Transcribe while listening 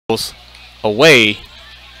away.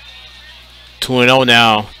 2-0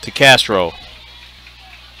 now to Castro.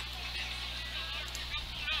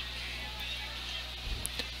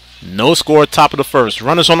 No score, top of the first.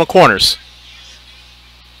 Runners on the corners.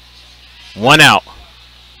 1 out.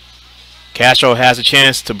 Castro has a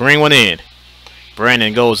chance to bring one in.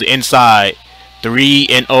 Brandon goes inside.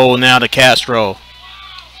 3-0 now to Castro.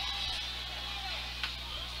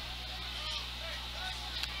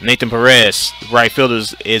 Nathan Perez, the right fielder,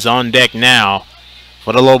 is on deck now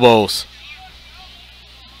for the Lobos.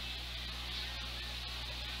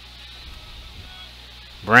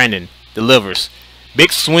 Brandon delivers.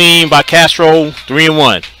 Big swing by Castro,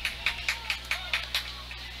 3-1.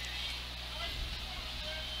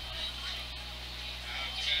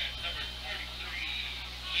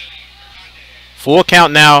 Full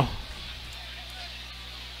count now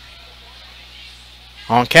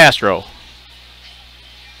on Castro.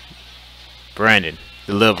 Brandon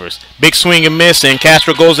delivers. Big swing and miss, and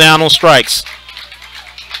Castro goes down on strikes.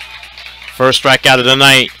 First strikeout of the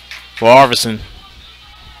night for Arvidsson.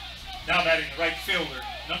 Now batting the right fielder,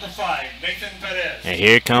 number 5, Nathan Perez. And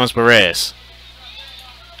here comes Perez.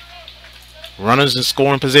 Runners in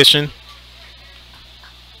scoring position.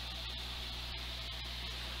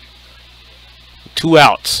 2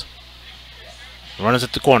 outs. Runners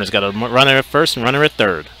at the corners. Got a runner at first and runner at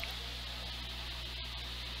third.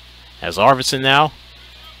 As Arvidsson now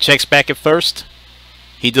checks back at first.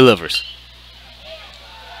 He delivers.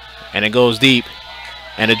 And it goes deep.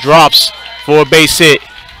 And it drops for a base hit.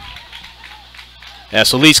 As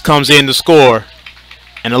Solis comes in to score.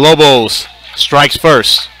 And the Lobos strikes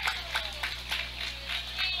first.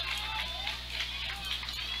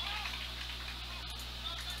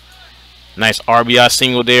 Nice RBI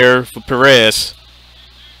single there for Perez.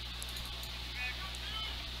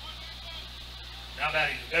 Now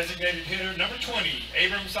batting the designated hitter, number 20,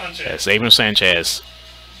 Abram Sanchez. Yes, Abram Sanchez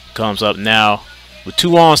comes up now with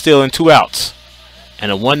 2 on still and 2 outs.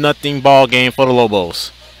 And a 1-0 ball game for the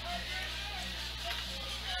Lobos.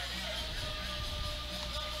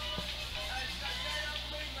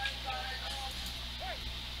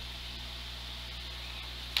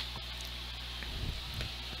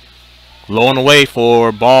 Low and away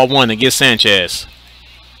for ball 1 against Sanchez.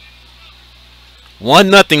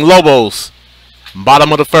 1-0 Lobos.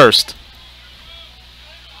 Bottom of the first.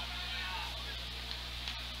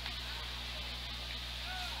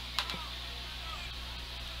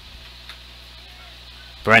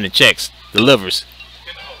 Brandon checks, delivers,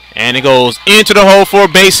 and it goes into the hole for a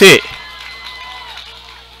base hit.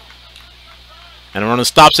 And the runner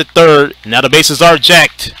stops at third. Now the bases are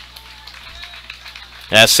jacked.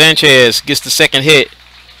 As Sanchez gets the second hit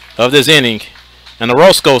of this inning. And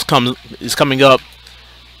Orozco is coming up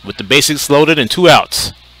with the bases loaded and 2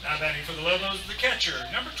 outs. Now batting for the Lobos, the catcher,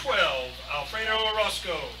 number 12, Alfredo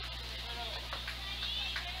Orozco.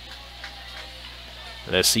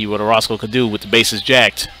 Let's see what Orozco could do with the bases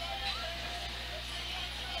jacked.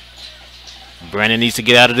 Brandon needs to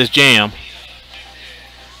get out of this jam.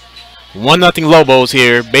 1-0 Lobos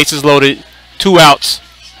here. Bases loaded, 2 outs.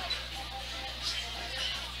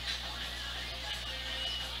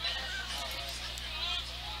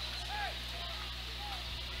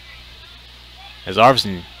 As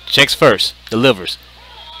Arvidsson checks first, delivers.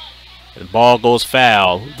 The ball goes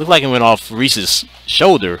foul. Looked like it went off Reese's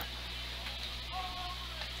shoulder.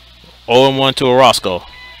 0-1 to Orozco.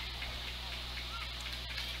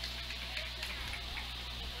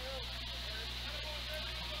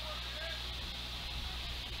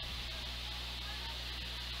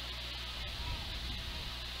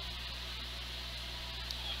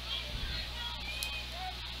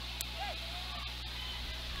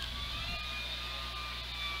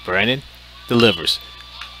 Brandon delivers.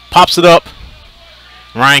 Pops it up.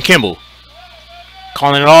 Ryan Kimball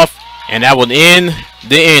calling it off, and that will end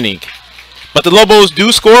the inning. But the Lobos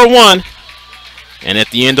do score 1. And at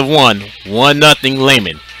the end of 1-0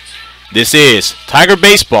 Lehman. This is Tiger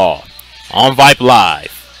Baseball on Vype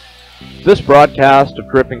Live. This broadcast of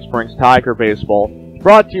Dripping Springs Tiger Baseball is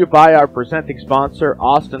brought to you by our presenting sponsor,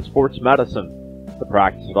 Austin Sports Medicine. The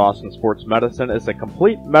practice of Austin Sports Medicine is a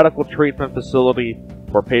complete medical treatment facility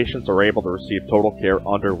where patients are able to receive total care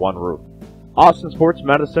under one roof. Austin Sports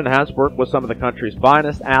Medicine has worked with some of the country's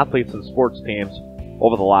finest athletes and sports teams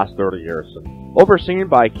over the last 30 years. Overseen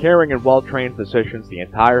by caring and well-trained physicians, the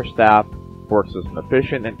entire staff works as an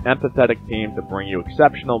efficient and empathetic team to bring you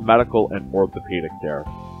exceptional medical and orthopedic care.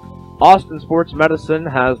 Austin Sports Medicine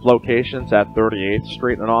has locations at 38th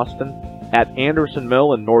Street in Austin, at Anderson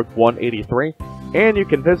Mill in North 183, and you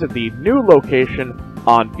can visit the new location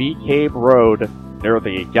on Bee Cave Road near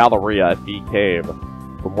the Galleria at Bee Cave.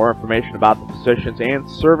 For more information about the physicians and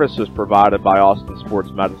services provided by Austin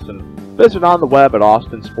Sports Medicine, visit on the web at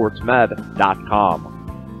austinsportsmed.com.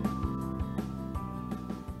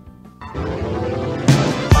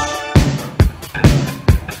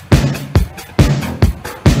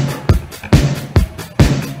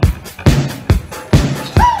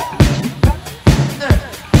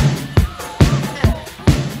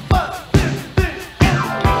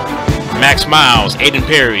 Max Miles, Aiden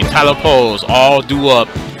Perry, Tyler Poles, all due up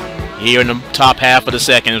here in the top half of the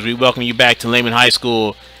second as we welcome you back to Lehman High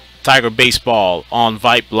School Tiger Baseball on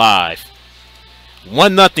Vype Live.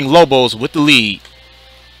 1-0 Lobos with the lead.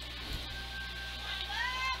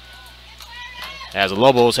 As the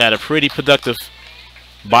Lobos had a pretty productive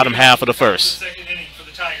bottom half of the first.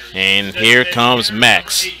 And here comes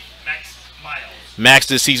Max. Max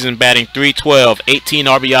this season batting .312, 18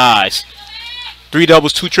 RBIs. 3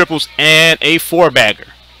 doubles, 2 triples, and a 4-bagger.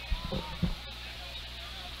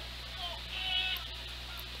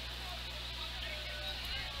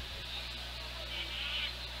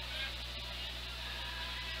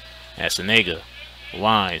 That's Senega.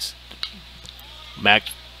 Winds.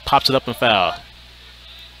 Max pops it up and foul.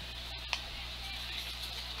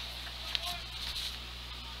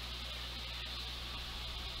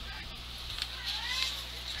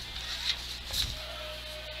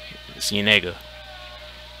 Senega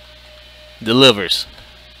delivers.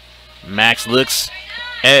 Max looks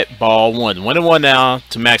at ball 1. 1-1 now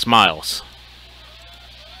to Max Miles.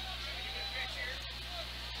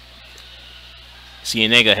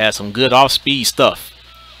 Cienega has some good off-speed stuff.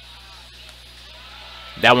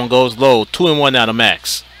 That one goes low. 2-1 now to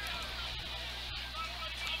Max.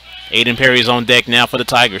 Aiden Perry is on deck now for the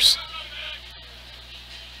Tigers.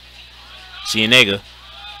 Cienega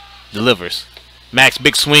delivers. Max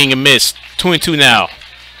big swing and miss. 2-2 now.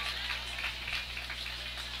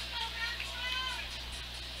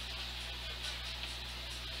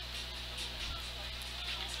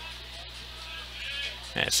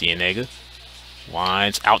 That's Cienega.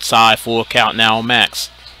 Winds outside, full count now on Max.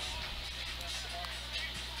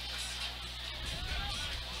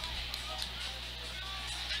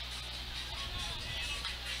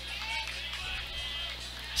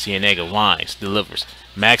 Cienega winds, delivers.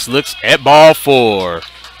 Max looks at ball 4.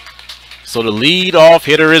 So the lead off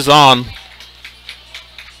hitter is on.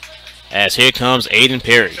 As here comes Aiden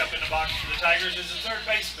Perry. Up in the box for the Tigers is the third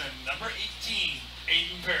baseman, number 18,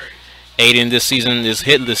 Aiden Perry. Aiden this season is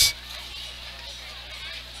hitless.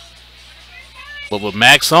 But with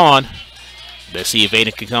Max on, let's see if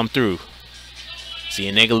Aiden can come through.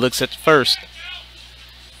 Cienega looks at the first.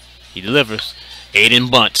 He delivers.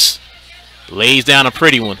 Aiden bunts. Lays down a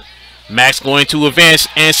pretty one. Max going to advance,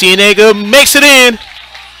 and Cienega makes it in.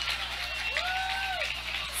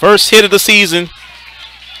 First hit of the season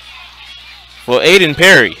for Aiden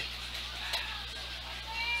Perry.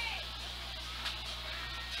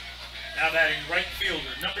 Now batting right fielder,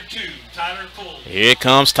 number 2, Tyler Poole. Here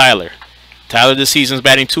comes Tyler. Tyler this season's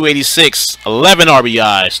batting .286, 11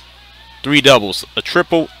 RBIs, 3 doubles, a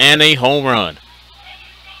triple, and a home run.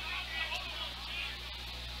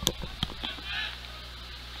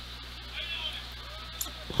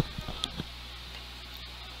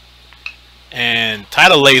 And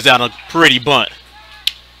Tyler lays down a pretty bunt.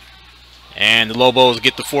 And the Lobos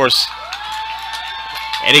get the force.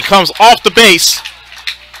 And he comes off the base.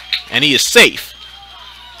 And he is safe.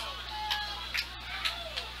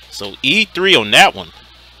 So E3 on that one.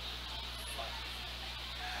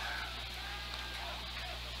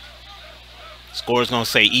 Score is going to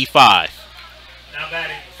say E5. Now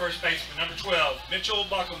batting first baseman, number 12, Mitchell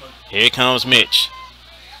Buckelman. Here comes Mitch.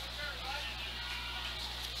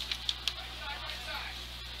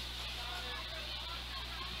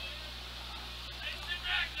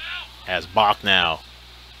 As Bach now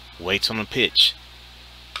waits on the pitch.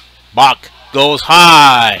 Bach goes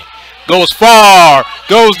high, goes far,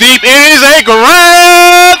 goes deep. It is a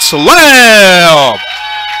grand slam.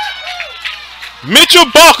 Mitchell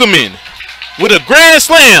Bachman with a grand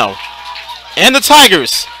slam. And the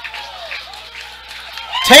Tigers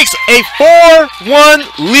takes a 4-1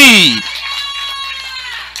 lead.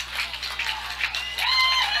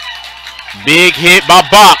 Big hit by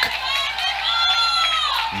Bach.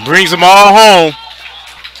 Brings them all home.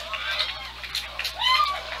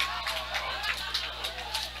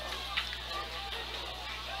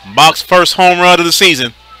 Bach's first home run of the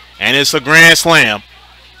season. And it's a grand slam.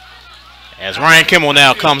 As Ryan Kimball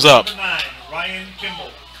now comes up. Number 9, Ryan Kimball.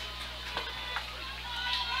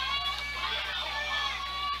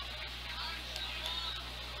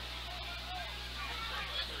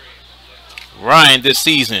 Ryan this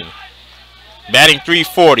season batting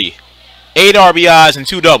 .340, 8 RBIs and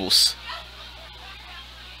 2 doubles.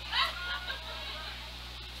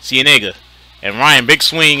 Cienega and Ryan, big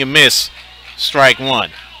swing and miss. Strike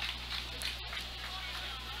one.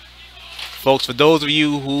 Folks, for those of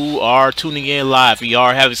you who are tuning in live, we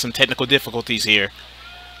are having some technical difficulties here.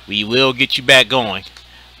 We will get you back going.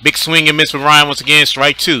 Big swing and miss for Ryan once again.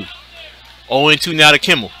 Strike two. 0-2 now to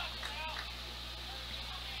Kimmel.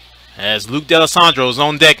 As Luke D'Alessandro is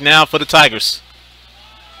on deck now for the Tigers.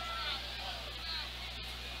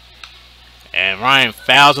 And Ryan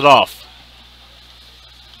fouls it off.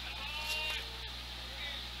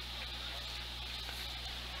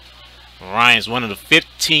 Ryan's one of the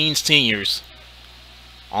 15 seniors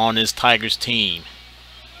on this Tigers team.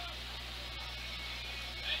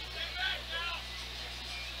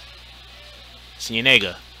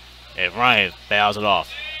 Cienega and Ryan fouls it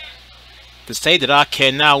off. To say that I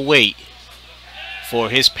cannot wait for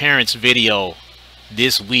his parents' video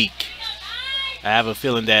this week. I have a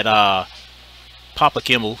feeling that Papa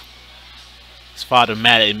Kimmel, his father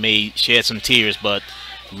Matt, may shed some tears, but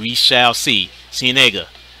we shall see. Cienega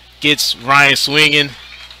gets Ryan swinging.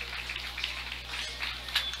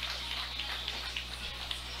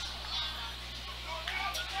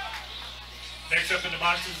 Next up in the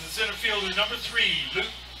box is the center fielder, number 3, Luke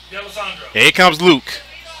D'Alessandro. Here comes Luke.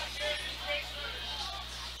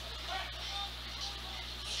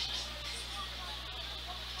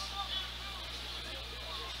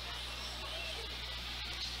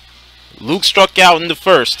 Luke struck out in the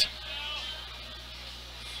first.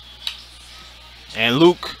 And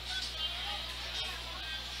Luke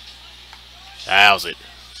fouls it.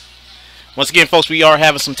 Once again, folks, we are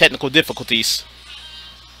having some technical difficulties.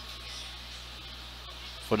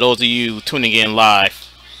 For those of you tuning in live,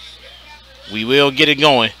 we will get it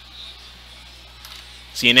going.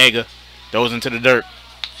 Cienega throws into the dirt.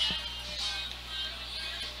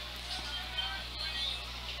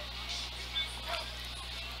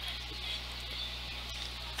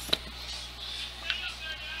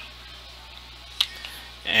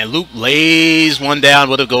 And Luke lays one down,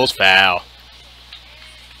 but it goes foul.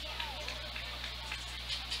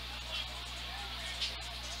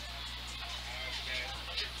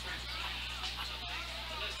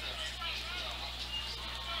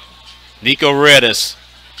 Nico Redis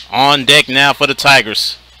on deck now for the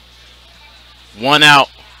Tigers. One out.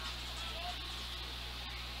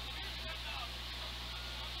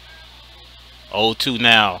 Oh, 2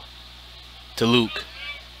 now to Luke.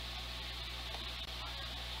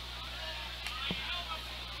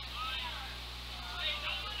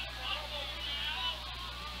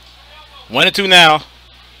 One and 2 now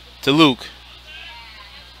to Luke.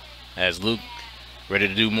 As Luke ready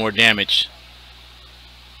to do more damage.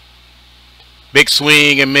 Big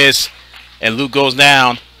swing and miss. And Luke goes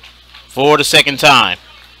down for the second time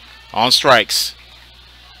on strikes.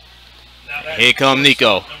 Here comes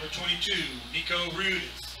Nico. Number 22, Nico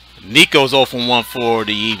Rudis. Nico's 0 for 1 for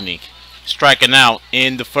the evening. Striking out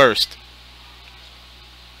in the first.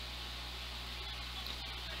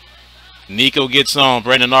 Nico gets on.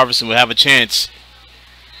 Brandon Arvison will have a chance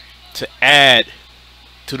to add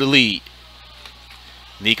to the lead.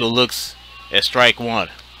 Nico looks at strike one.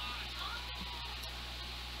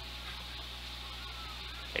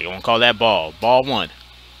 They're going to call that ball. Ball one.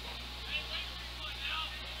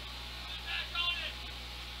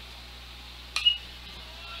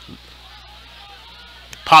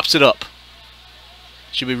 Pops it up.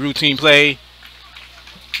 Should be routine play.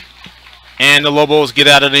 And the Lobos get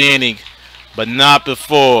out of the inning. But not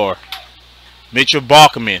before Mitchell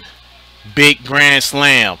Balkman. Big grand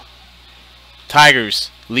slam. Tigers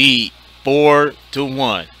lead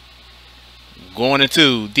 4-1. Going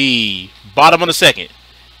into the bottom of the second.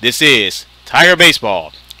 This is Tiger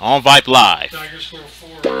Baseball on Vype Live. Tigers score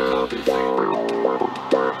 4.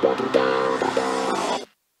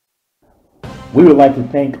 We would like to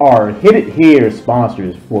thank our Hit It Here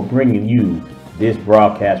sponsors for bringing you this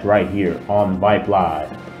broadcast right here on Vype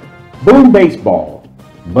Live. Boom Baseball,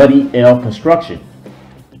 Buddy L Construction,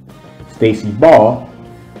 Stacy Ball,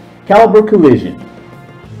 Caliber Collision,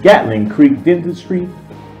 Gatling Creek Dentistry,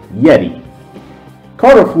 Yeti,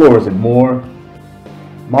 Carter Floors and more,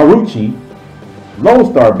 Marucci, Lone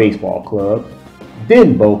Star Baseball Club,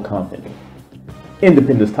 Denbo Company,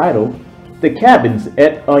 Independence Title, The Cabins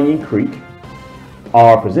at Onion Creek.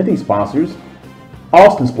 Our presenting sponsors,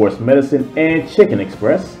 Austin Sports Medicine and Chicken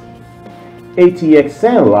Express, ATX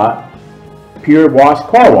Sandlot, Pure Wash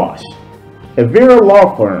Car Wash, Avera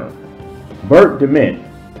Law Firm, Burt DeMint,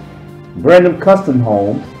 Brandon Custom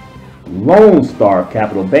Homes, Lone Star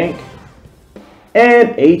Capital Bank,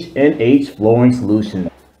 and H&H Flooring Solutions.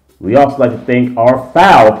 We also like to thank our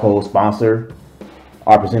foul pole sponsor,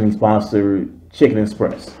 our presenting sponsor, Chicken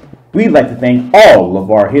Express. We'd like to thank all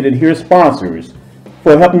of our Hit It Here sponsors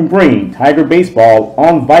for helping bring Tiger Baseball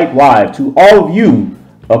on Vype Live to all of you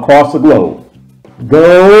across the globe.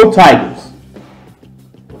 Go Tigers!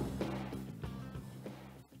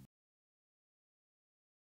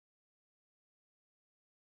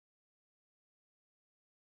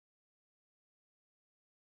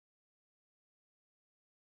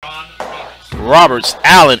 Roberts,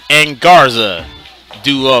 Allen, and Garza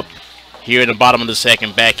due up here in the bottom of the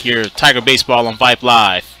second. Back here, Tiger Baseball on Vype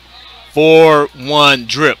Live. 4-1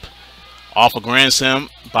 drip off a grand slam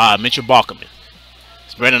by Mitchell Balkerman.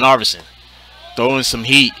 It's Brendan Arvidsson throwing some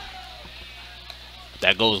heat.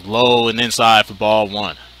 That goes low and inside for ball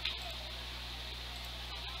one.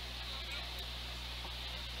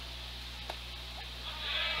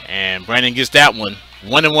 And Brandon gets that one.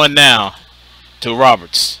 1-1 now to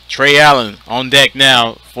Roberts. Trey Allen on deck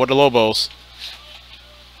now for the Lobos.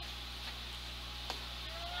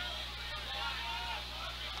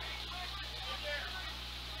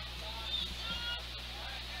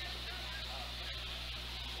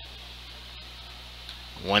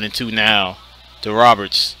 One and two now to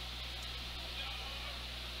Roberts.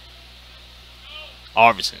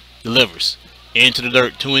 Arvidsson delivers into the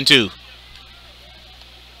dirt. 2-2.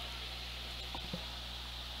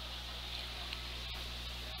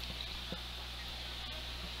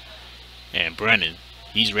 And Brennan,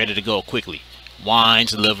 he's ready to go quickly.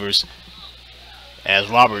 Winds, delivers as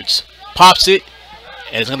Roberts pops it.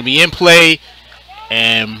 And it's going to be in play.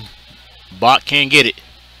 And Bach can't get it.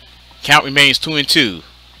 Count remains 2-2.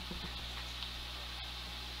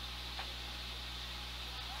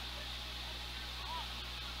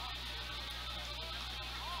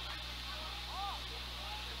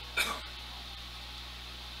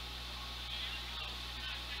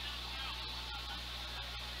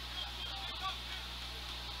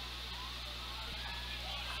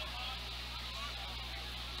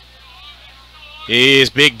 Here's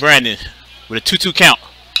Big Brandon with a 2-2 count.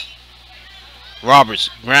 Roberts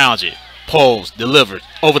grounds it, pulls, delivers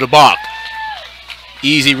over the block.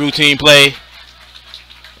 Easy routine play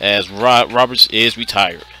as Roberts is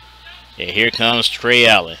retired. And here comes Trey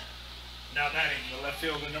Allen. Now batting the left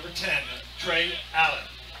fielder, number 10, Trey Allen.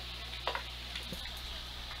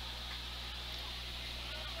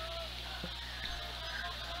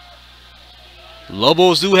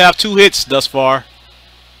 Lobos do have 2 hits thus far.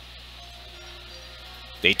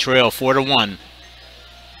 They trail 4-1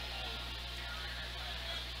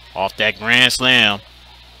 off that grand slam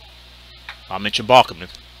by Mitchell Balkerman.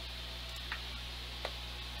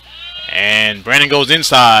 And Brandon goes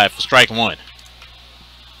inside for strike one.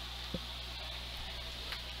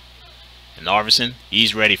 And Arvidsson,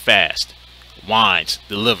 he's ready fast. Winds,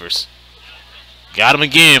 delivers. Got him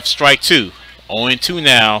again for strike two. 0-2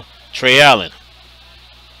 now, Trey Allen.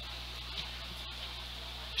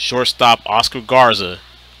 Shortstop Oscar Garza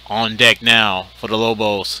on deck now for the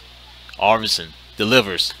Lobos. Arvidsson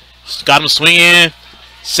delivers. Got him swinging.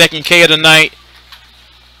 Second K of the night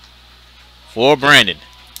for Brandon.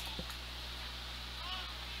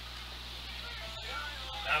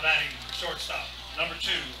 Now batting shortstop, number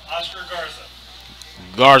 2, Oscar Garza.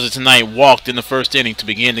 Garza tonight walked in the first inning to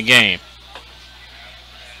begin the game.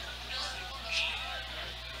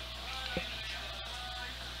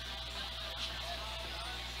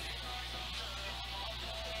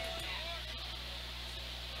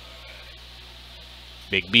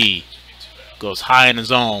 Big B goes high in the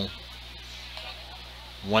zone.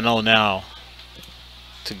 1-0 now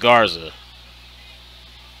to Garza.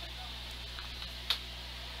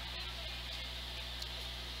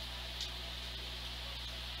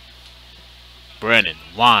 Brennan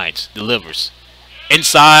winds, delivers.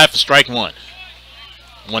 Inside for strike one.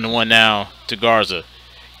 1-1 now to Garza.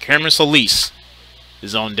 Cameron Solis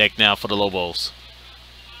is on deck now for the Lobos.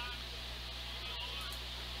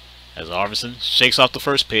 As Arvidsson shakes off the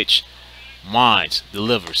first pitch. Winds,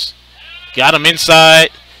 delivers. Got him inside.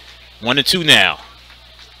 1-2 now.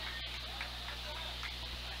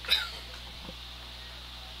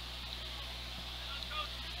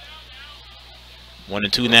 One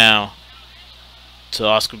and two now to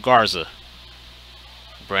Oscar Garza.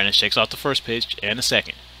 Brandon shakes off the first pitch and the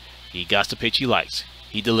second. He got the pitch he likes.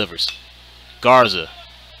 He delivers. Garza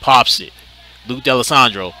pops it. Luke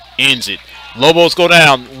D'Alessandro ends it. Lobos go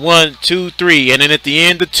down 1, 2, 3, and then at the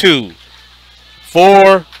end the 2.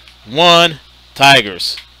 4-1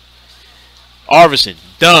 Tigers. Arvidsson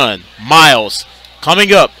done. Miles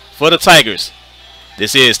coming up for the Tigers.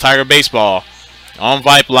 This is Tiger Baseball on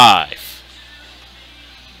Vype Live.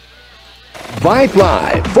 Vype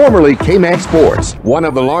Live, formerly KMAX Sports, one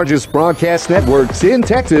of the largest broadcast networks in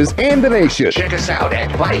Texas and the nation. Check us out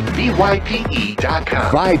at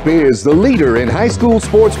VypeVype.com. Vype is the leader in high school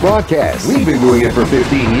sports broadcasts. We've been doing it for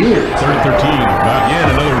 15 years. 3rd and 13. Not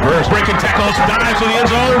yet. Another reverse. Breaking tackles. Dives to the end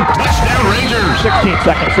zone. Touchdown Rangers. 16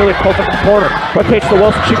 seconds. Really close up the corner. Rotates to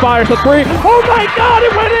Wilson. She fires the three. Oh my God!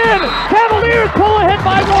 It went in. Cavaliers pull ahead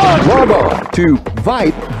by 1. Log on to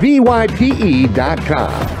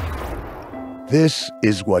VypeVype.com. This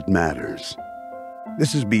is what matters.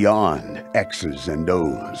 This is beyond X's and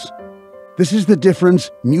O's. This is the difference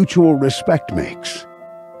mutual respect makes.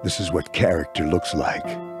 This is what character looks like.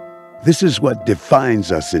 This is what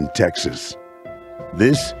defines us in Texas.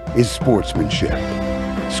 This is sportsmanship.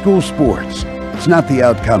 School sports. It's not the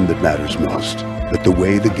outcome that matters most, but the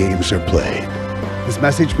way the games are played. This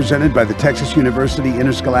message presented by the Texas University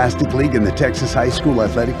Interscholastic League and the Texas High School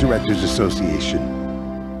Athletic Directors Association.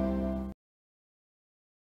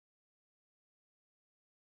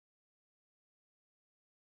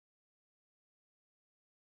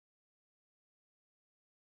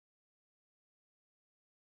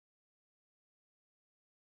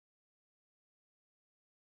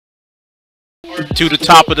 To the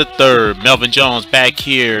top of the 3rd, Melvin Jones back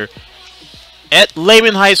here at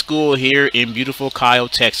Lehman High School here in beautiful Kyle,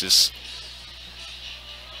 Texas,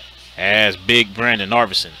 as Big Brandon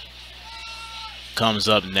Arvison comes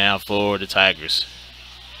up now for the Tigers.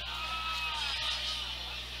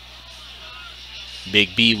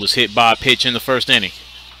 Big B was hit by a pitch in the 1st inning.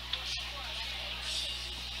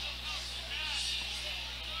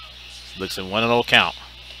 Looks at 1-0 count.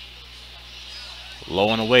 Low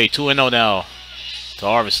and away, 2-0 now to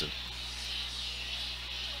Arvison.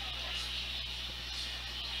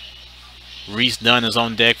 Reese Dunn is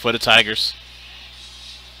on deck for the Tigers.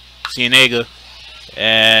 Cienega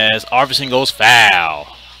as Arvison goes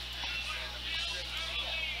foul.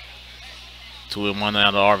 2-1 now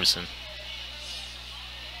to Arvison.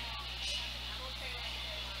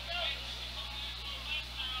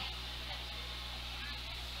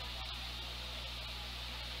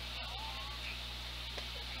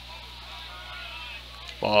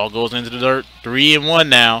 Ball goes into the dirt. 3-1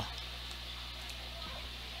 now.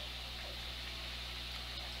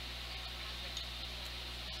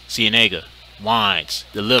 Cienega winds,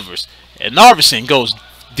 delivers, and Arvison goes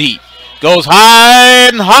deep. Goes high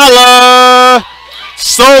and holla.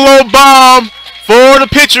 Solo bomb for the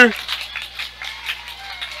pitcher.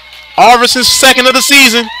 Arvison's 2nd of the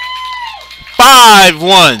season.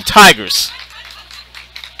 5-1 Tigers.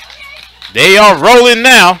 They are rolling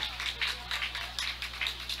now.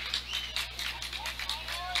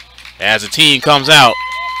 As the team comes out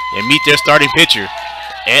and meet their starting pitcher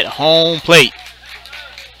at home plate.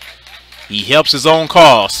 He helps his own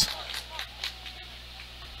cause.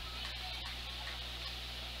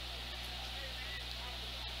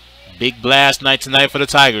 Big blast night tonight for the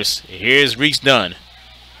Tigers. Here's Reese Dunn.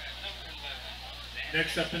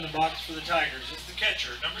 Next up in the box for the Tigers is the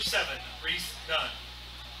catcher, number 7, Reese Dunn.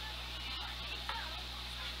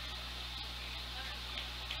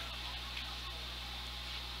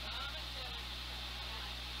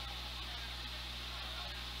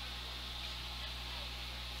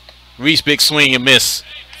 Reese big swing and miss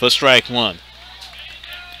for strike 1.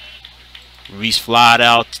 Reese flied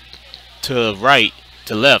out to right,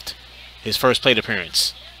 to left, his first plate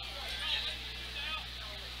appearance.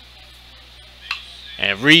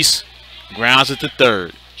 And Reese grounds it to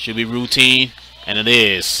 3rd. Should be routine, and it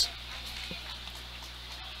is.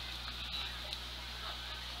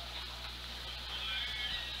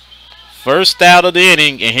 First out of the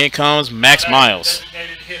inning, and here comes Max Miles.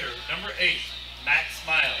 Designated hitter, number 8, Max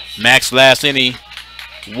Miles. Max last inning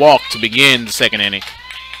walked to begin the 2nd inning.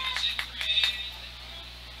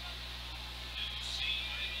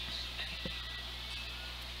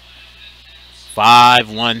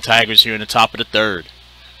 "5-1 Tigers here in the top of the 3rd.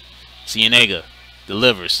 Cienega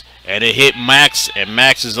delivers, and it hit Max, and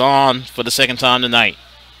Max is on for the 2nd time tonight.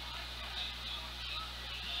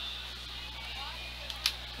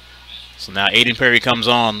 So now Aiden Perry comes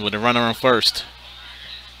on with a runner on 1st.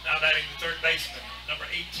 Now batting the 3rd baseman, number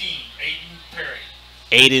 18, Aiden Perry.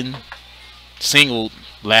 Aiden singled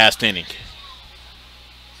last inning.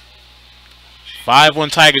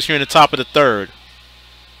 5-1 Tigers here in the top of the 3rd.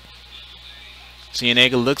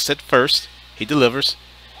 Cienega looks at 1st. He delivers.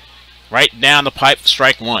 Right down the pipe for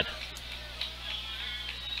strike 1.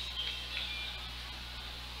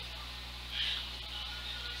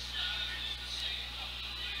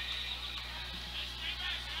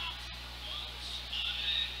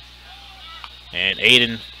 And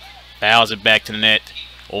Aiden fouls it back to the net.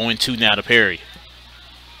 0-2 now to Perry.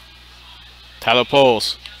 Tyler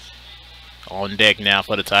Poles on deck now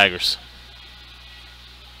for the Tigers.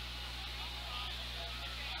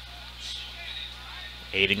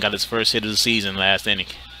 Aiden got his first hit of the season last inning.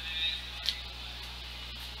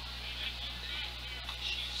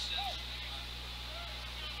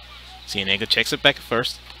 Cienega checks it back at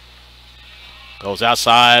first. Goes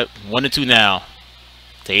outside. 1-2 now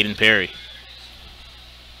to Aiden Perry.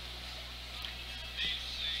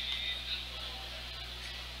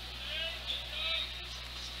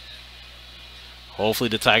 Hopefully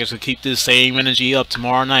the Tigers will keep this same energy up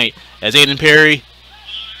tomorrow night as Aiden Perry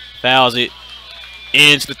fouls it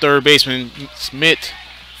into the third baseman Smith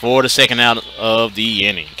for the second out of the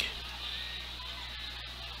inning.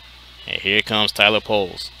 And here comes Tyler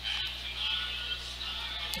Poles.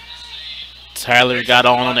 Tyler got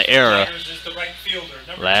on the error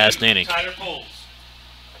last inning.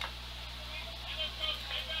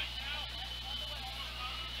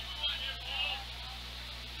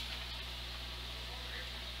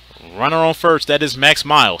 Runner on first, that is Max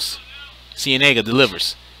Miles. Cienega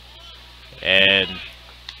delivers. And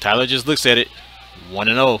Tyler just looks at it.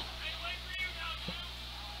 1-0.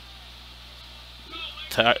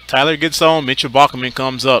 Tyler gets on. Mitchell Bachman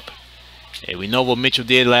comes up. And we know what Mitchell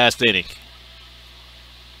did last inning.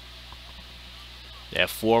 That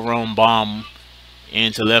 4-run bomb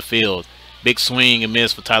into left field. Big swing and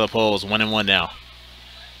miss for Tyler Poles. 1-1 now.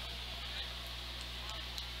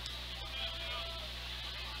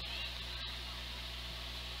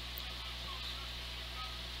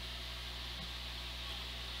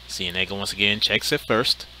 Cienega once again checks it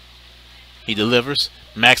first. He delivers.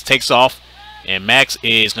 Max takes off. And Max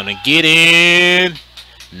is going to get in.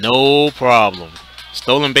 No problem.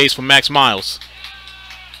 Stolen base for Max Miles.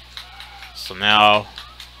 So now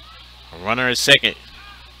a runner at second.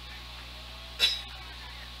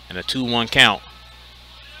 And a 2-1 count.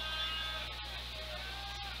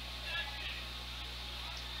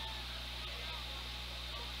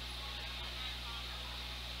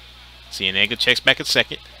 Cienega checks back at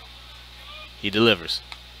second. He delivers.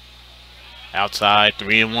 Outside,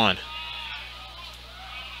 3-1.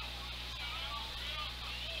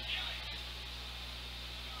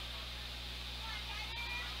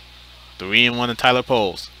 Three and 1 to Tyler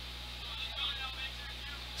Poles.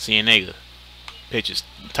 Cienega pitches.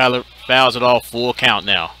 Tyler fouls it off, full count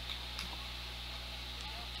now.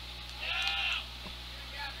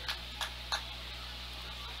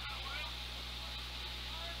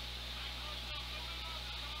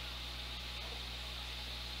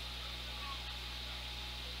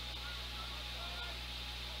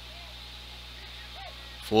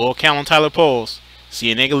 Full count on Tyler Poles.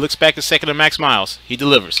 Cienega looks back at second to Max Miles. He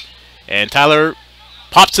delivers. And Tyler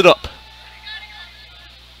pops it up.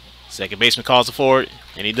 Second baseman calls it forward.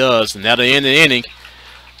 And he does. And that'll end the inning.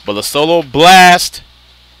 But a solo blast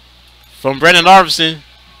from Brendan Arvison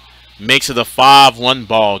makes it a 5-1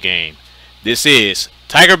 ball game. This is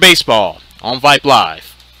Tiger Baseball on Vype Live.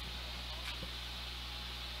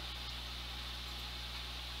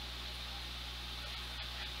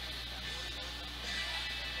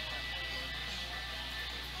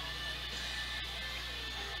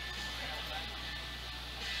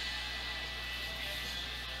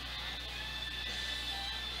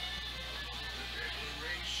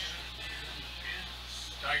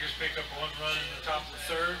 Tigers pick up 1 run in the top of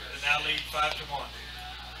the third and now lead 5-1.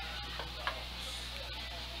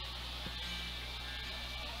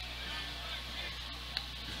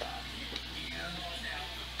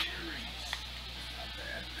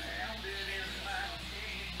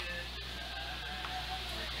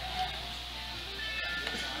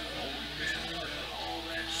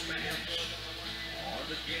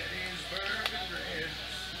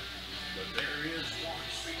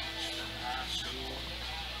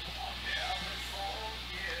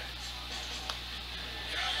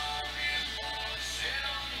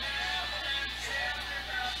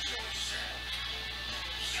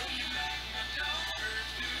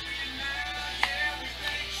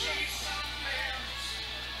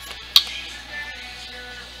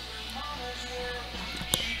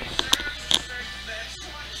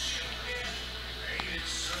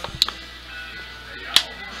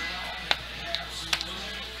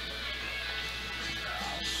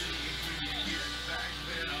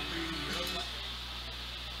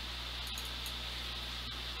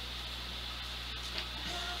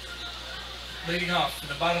 Leading off in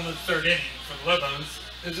the bottom of the third inning for the Lobos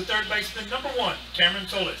is the third baseman, number 1, Cameron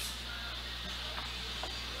Solis.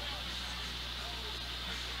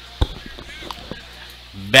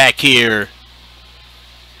 Back here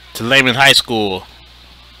to Lehman High School.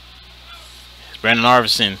 Brandon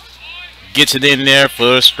Arvison gets it in there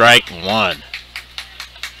for strike 1.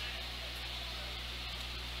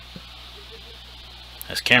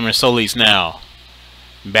 As Cameron Solis now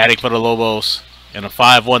batting for the Lobos in a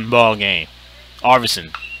 5-1 ball game.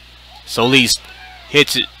 Arvidsson. Solis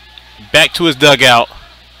hits it back to his dugout.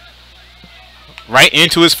 Right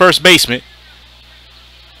into his first baseman.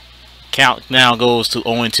 Count now goes to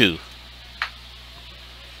 0-2.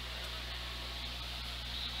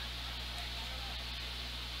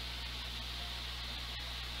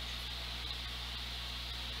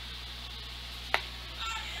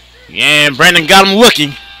 And Brandon got him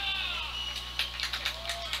looking.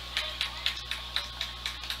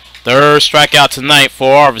 Third strikeout tonight for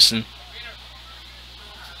Arvidsson.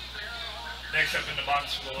 Next up in the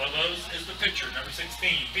box for the Lobos is the pitcher, number 16,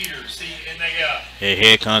 Peter Cienega.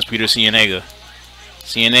 Here comes Peter Cienega.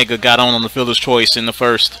 Cienega got on the fielder's choice in the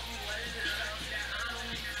first.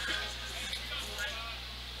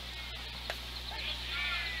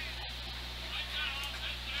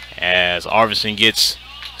 As Arvidsson gets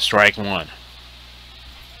strike one.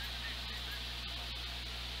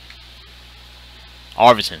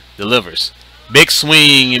 Arvidsson delivers. Big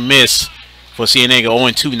swing and miss for Cienega.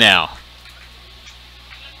 0-2 now.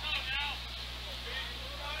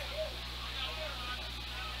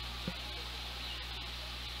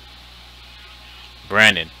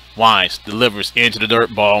 Brandon winds, delivers into the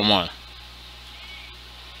dirt, ball one.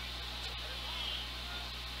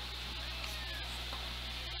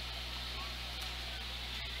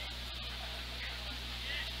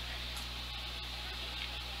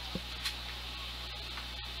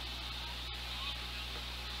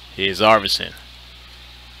 Here's Arvidsson.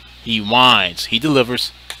 He winds. He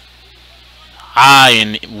delivers. High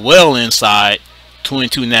and well inside.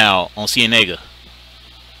 2-2 now on Cienega.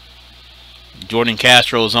 Jordan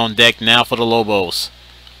Castro is on deck now for the Lobos.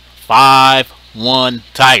 5-1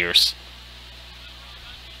 Tigers.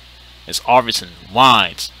 As Arvidsson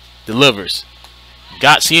winds. Delivers.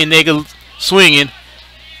 Got Cienega swinging.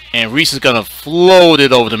 And Reese is going to float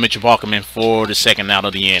it over to Mitchell Balkerman for the second out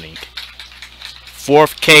of the inning.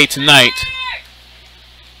 Fourth K tonight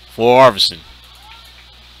for Arvidsson.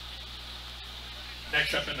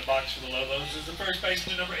 Next up in the box for the Lobos is the first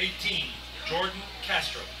baseman, number 18, Jordan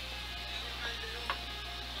Castro.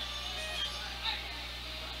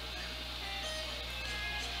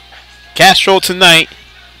 Castro tonight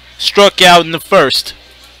struck out in the first.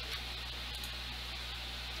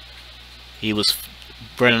 He was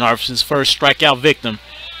Brendan Arvidsson's first strikeout victim,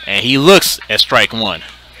 and he looks at strike one.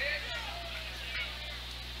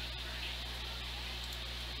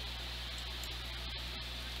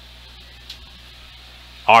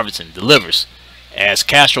 Arvidsson delivers as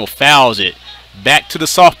Castro fouls it back to the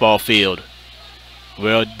softball field.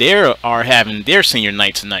 Well, they are having their senior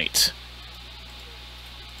night tonight.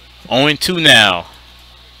 0-2 now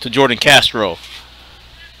to Jordan Castro.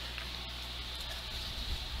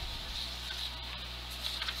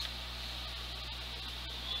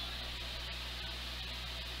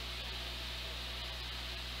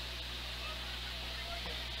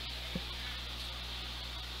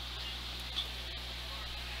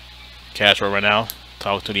 Castro right now,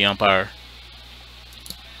 talk to the umpire.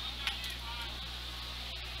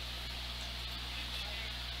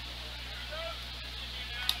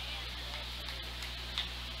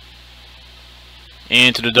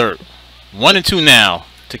 Into the dirt. 1-2 now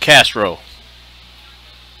to Castro.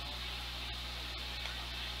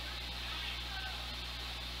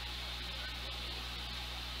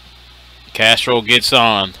 Castro gets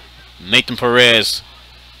on. Nathan Perez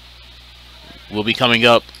will be coming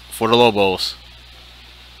up for the Lobos.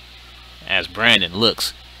 As Brandon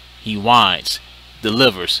looks, he winds,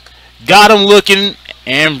 delivers, got him looking,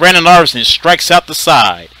 and Brandon Arvidsson strikes out the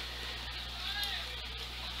side.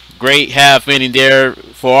 Great half inning there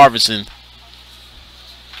for Arvidsson.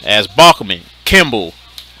 As Balkerman, Kimball,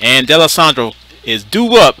 and D'Alessandro is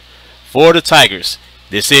due up for the Tigers.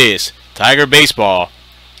 This is Tiger Baseball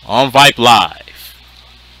on Vype Live.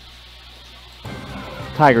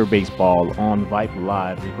 Tiger Baseball on Vype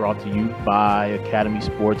Live is brought to you by Academy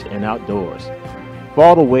Sports and Outdoors. For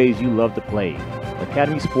all the ways you love to play,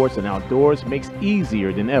 Academy Sports and Outdoors makes it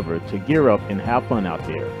easier than ever to gear up and have fun out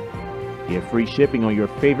there. Get free shipping on your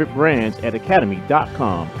favorite brands at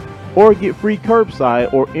academy.com or get free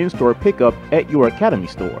curbside or in-store pickup at your Academy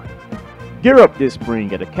store. Gear up this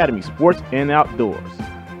spring at Academy Sports and Outdoors.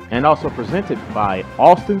 And also presented by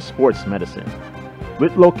Austin Sports Medicine,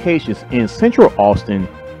 with locations in Central Austin,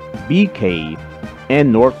 Bee Cave,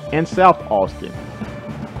 and North and South Austin.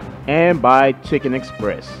 And by Chicken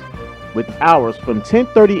Express, with hours from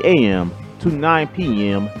 10:30 a.m. to 9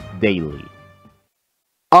 p.m. daily.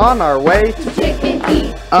 On our way to Chicken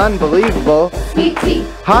Eat, unbelievable, sweet tea,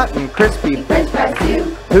 hot and crispy French fries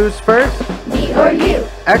too. Who's first? Me or you?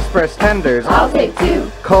 Express tenders. I'll take 2.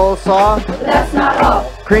 Coleslaw. But that's not all.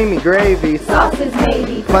 Creamy gravy. Sauces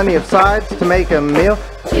maybe. Plenty of sides to make a meal.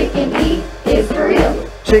 Chicken E is for real.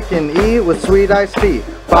 Chicken E with sweet iced tea.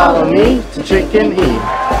 Follow me to Chicken E.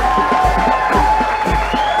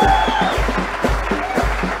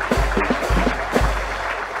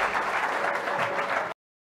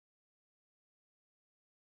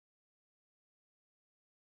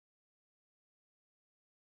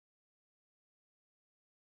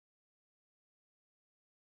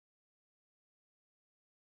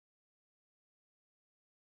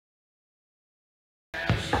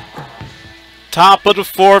 Top of the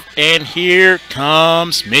 4th, and here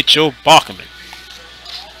comes Mitchell Bachman.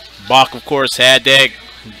 Bach, of course, had that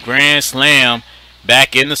grand slam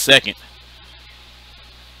back in the 2nd.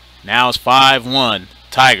 Now it's 5-1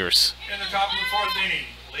 Tigers. In the top of the 4th inning,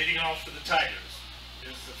 leading off for the Tigers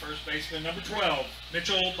is the first baseman, number 12,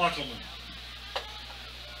 Mitchell Bachman.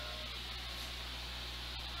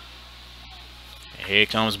 And here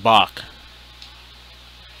comes Bach.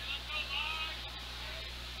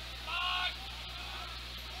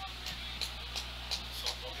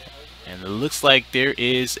 And it looks like there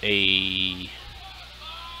is a,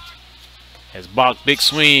 as Bach big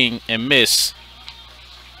swing and miss,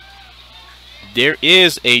 there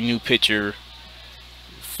is a new pitcher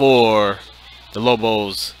for the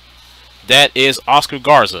Lobos. That is Oscar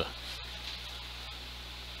Garza.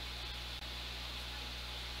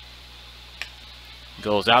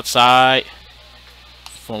 Goes outside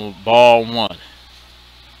from ball 1.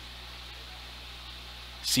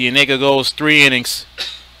 Cienega goes 3 innings.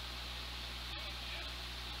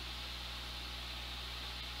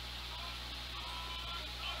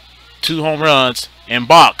 2 home runs, and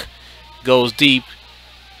Bach goes deep.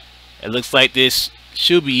 It looks like this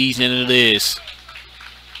should be easy, and it is,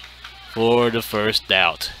 for the first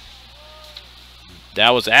out. That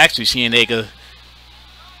was actually Cienega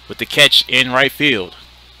with the catch in right field.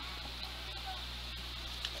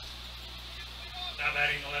 Now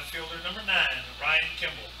batting the left fielder, number 9, Ryan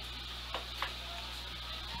Kimball.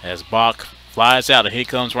 As Bach flies out, and here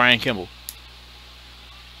comes Ryan Kimball.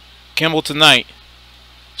 Kimball tonight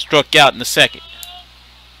struck out in the 2nd.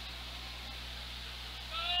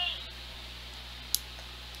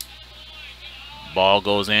 Ball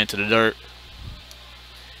goes into the dirt.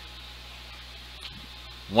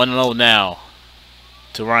 1-0 now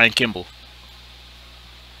to Ryan Kimball.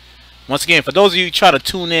 Once again, for those of you who try to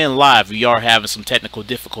tune in live, we are having some technical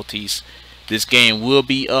difficulties. This game will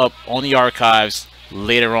be up on the archives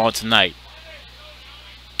later on tonight.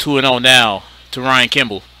 2-0 now to Ryan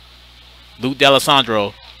Kimball. Luke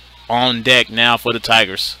D'Alessandro on deck now for the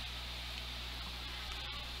Tigers.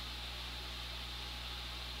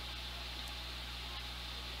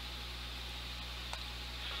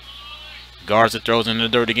 Garza throws in the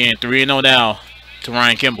dirt again. 3-0 now to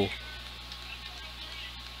Ryan Kimball.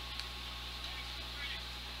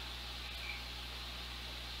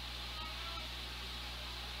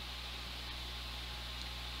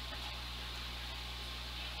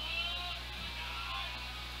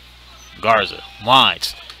 Garza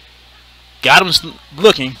winds. Got him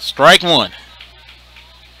looking. Strike 1.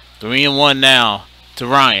 3-1 now to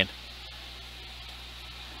Ryan.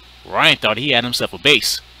 Ryan thought he had himself a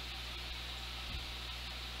base,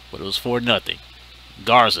 but it was 4-0.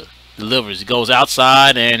 Garza delivers. He goes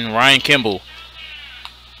outside, and Ryan Kimball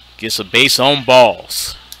gets a base on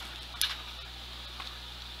balls.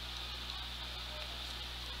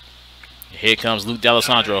 Here comes Luke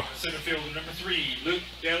D'Alessandro. Center fielder, number 3, Luke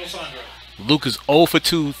D'Alessandro. Luke is 0 for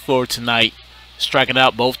 2 for tonight, striking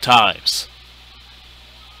out both times.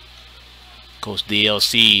 Coach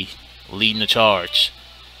DLC leading the charge.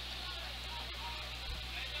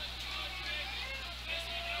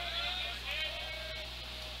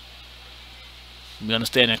 We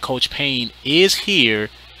understand that Coach Payne is here.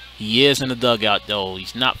 He is in the dugout, though.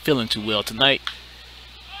 He's not feeling too well tonight.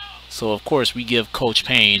 So, of course, we give Coach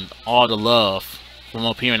Payne all the love from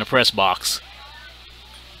up here in the press box,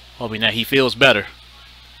 hoping that he feels better.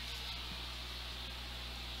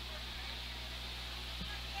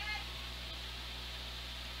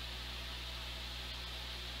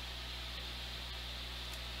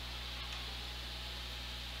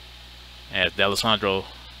 As D'Alessandro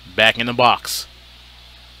back in the box.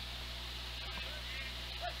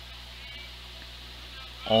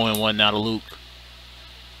 0-1 now to Luke.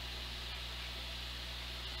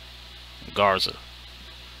 Garza.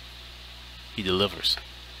 He delivers.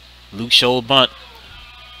 Luke showed bunt.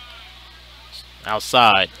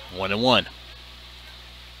 Outside. 1-1.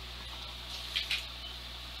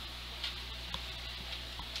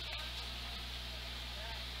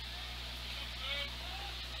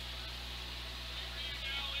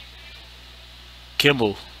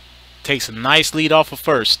 Kimball takes a nice lead off of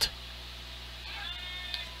first.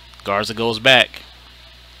 Garza goes back.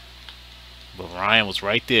 But Ryan was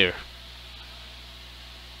right there.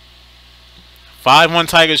 5-1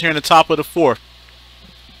 Tigers here in the top of the fourth.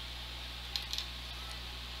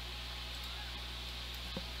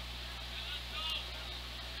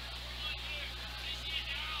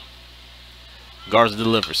 Garza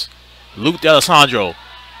delivers. Luke D'Alessandro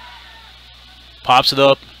pops it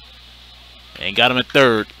up and got him at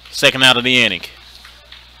third. Second out of the inning.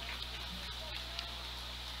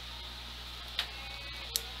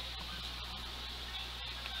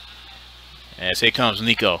 As here comes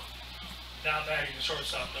Nico. Now batting the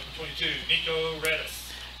shortstop, number 22, Nico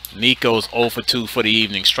Redis. Nico's 0 for 2 for the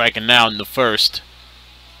evening, striking out in the first,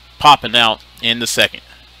 popping out in the second.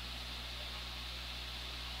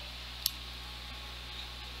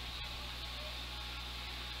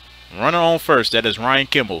 Runner on first, that is Ryan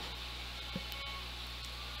Kimball.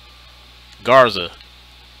 Garza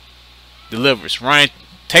delivers. Ryan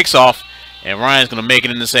takes off, and Ryan's going to make it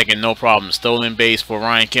in the second, no problem. Stolen base for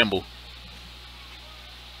Ryan Kimball.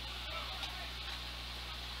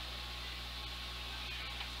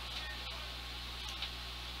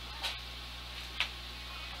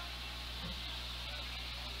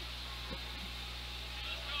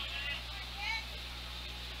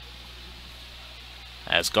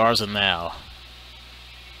 As Garza now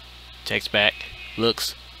takes back,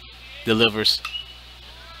 looks, delivers.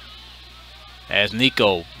 As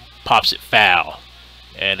Nico pops it foul,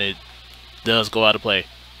 and it does go out of play.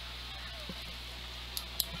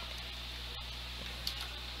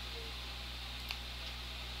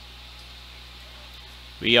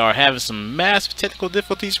 We are having some massive technical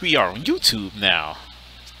difficulties. We are on YouTube now.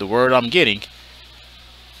 It's the word I'm getting.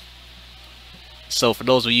 So for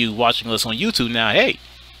those of you watching us on YouTube now, hey,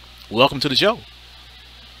 welcome to the show.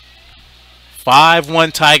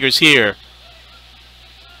 5-1 Tigers here.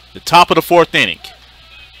 The top of the fourth inning.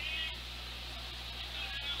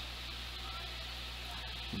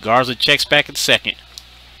 Garza checks back at second.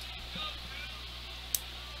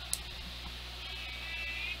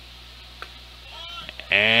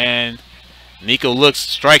 And Nico looks,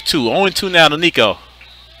 strike two. 0-2 now to Nico.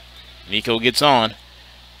 Nico gets on.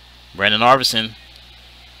 Brandon Arvison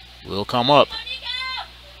will come up.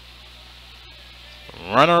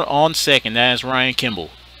 Runner on second, that is Ryan Kimball.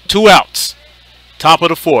 2 outs. Top of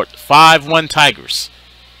the fourth. 5-1 Tigers.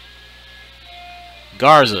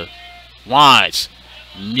 Garza winds.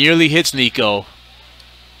 Nearly hits Nico.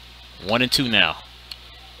 1-2 now.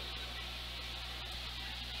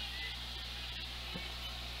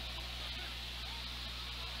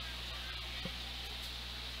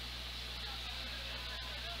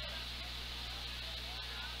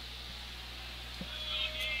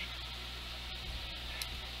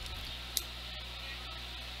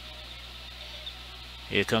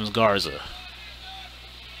 Here comes Garza.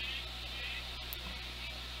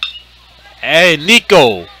 And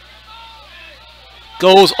Nico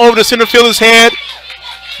goes over the center fielder's head.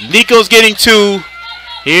 Nico's getting 2.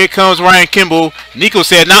 Here comes Ryan Kimball. Nico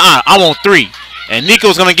said, "Nah, I want 3." And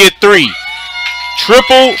Nico's going to get 3.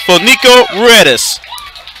 Triple for Nico Redis.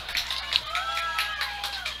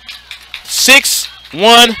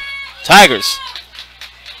 6-1 Tigers.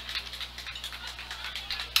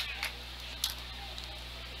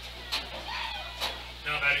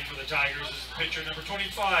 Tigers is pitcher number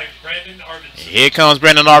 25, Brandon Arvison. Here comes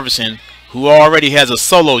Brandon Arvison, who already has a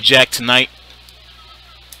solo jack tonight.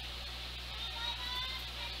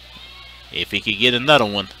 If he could get another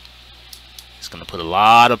one, it's going to put a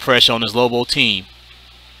lot of pressure on his Lobo team.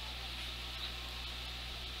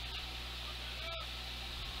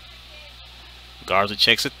 Garza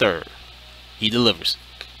checks at third. He delivers.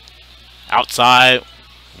 Outside,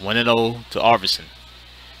 1-0 to Arvison.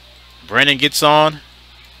 Brandon gets on.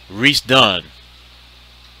 Reese Dunn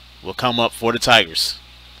will come up for the Tigers.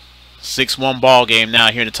 6-1 ball game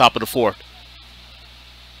now here in the top of the fourth.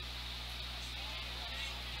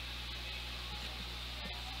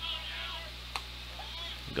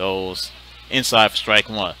 Goes inside for strike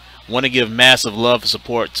one. Want to give massive love and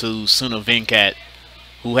support to Suna Venkat,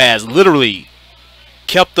 who has literally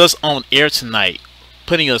kept us on air tonight,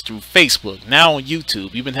 putting us through Facebook, now on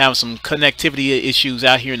YouTube. We've been having some connectivity issues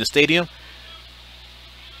out here in the stadium.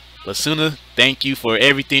 But Suna, thank you for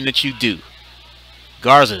everything that you do.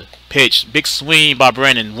 Garza, pitch, big swing by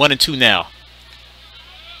Brandon, 1-2 now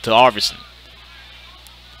to Arvison.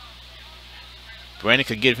 Brandon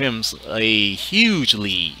could give him a huge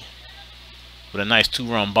lead with a nice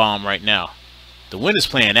 2-run bomb right now. The wind is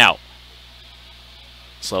playing out.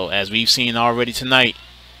 So as we've seen already tonight,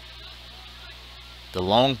 The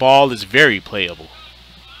long ball is very playable.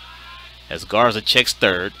 As Garza checks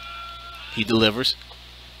third, he delivers.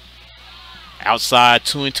 Outside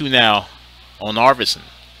 2-2 now on Arvidsson.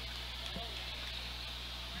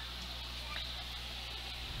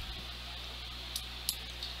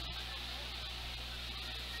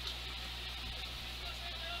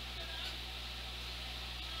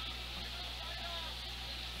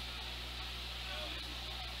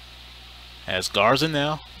 As Garza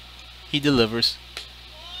now, he delivers.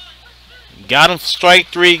 Got him for strike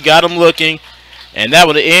three, got him looking, and that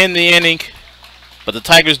would end the inning. But the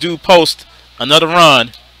Tigers do post another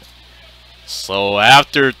run. So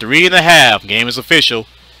after 3.5, game is official.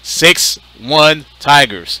 6-1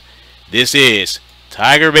 Tigers. This is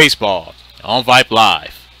Tiger Baseball on Vype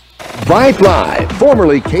Live. Vype Live,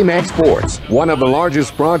 formerly KMAX Sports, one of the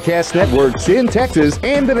largest broadcast networks in Texas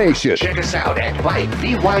and the nation. Check us out at Vype,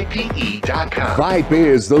 VYPE.com. Vype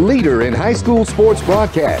is the leader in high school sports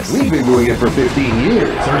broadcasts. We've been doing it for 15 years.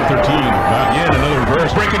 3rd and 13. Again, another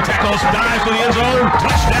reverse. Breaking tackles. Dives to the end zone.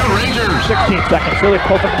 Touchdown, Rangers. 16 seconds. Really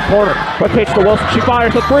close at the corner. Quick pitch to Wilson. She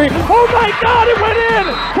fires a three. Oh my God! It went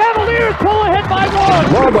in. Cavaliers pull ahead by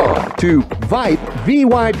 1. Log on to Vype,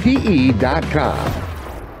 VYPE.com.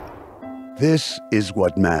 This is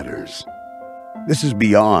what matters. This is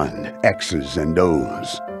beyond X's and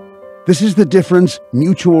O's. This is the difference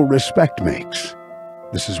mutual respect makes.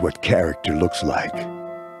 This is what character looks like.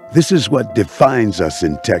 This is what defines us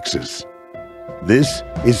in Texas. This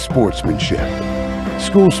is sportsmanship.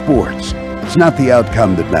 School sports. It's not the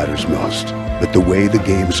outcome that matters most, but the way the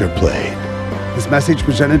games are played. This message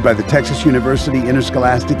presented by the Texas University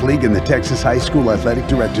Interscholastic League and the Texas High School Athletic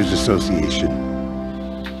Directors Association.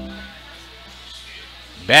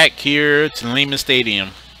 Back here to Lehman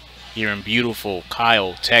Stadium, here in beautiful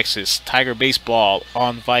Kyle, Texas. Tiger Baseball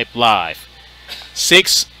on Vype Live.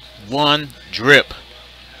 6-1 drip.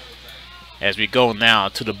 As we go now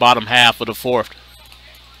to the bottom half of the 4th.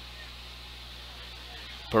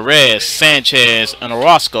 Perez, Sanchez, and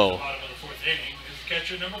Orozco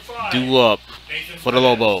due up for the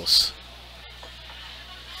Lobos.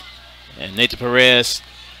 And Nathan Perez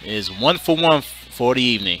is 1 for 1 for the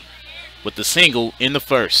evening, with the single in the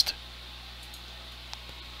 1st.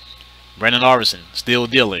 Brandon Arvidsson still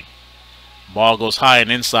dealing. Ball goes high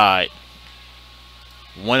and inside.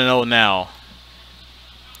 1-0 now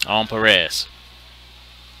on Perez.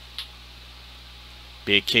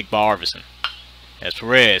 Big kick by Arvidsson. As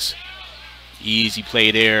Perez, easy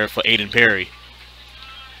play there for Aiden Perry.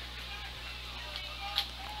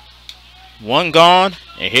 1 gone,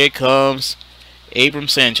 and here comes Abram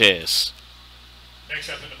Sanchez. Next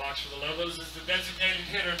up in the box for the Lobos is the designated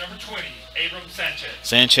hitter, number 20, Abram Sanchez.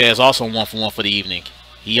 Sanchez also 1 for 1 for the evening.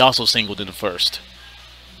 He also singled in the 1st.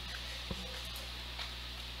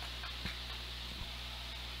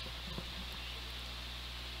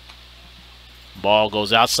 Ball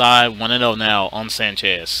goes outside, 1-0 now on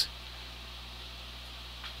Sanchez.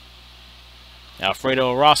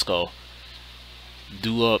 Alfredo Orozco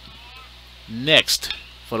due up next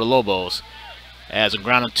for the Lobos. As a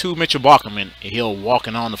grounder to Mitchell Barkerman, and he'll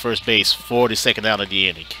walking on the first base for the 2nd out of the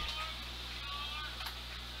inning.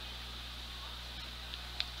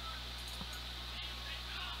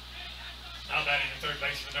 Now batting the 3rd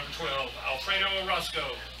baseman, number 12, Alfredo Orozco.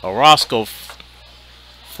 Orozco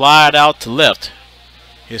flied out to left,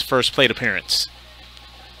 his first plate appearance.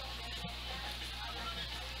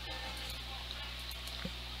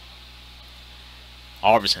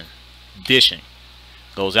 Arvidsson dishing.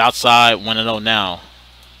 Goes outside, 1-0 now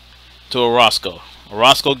to Orozco.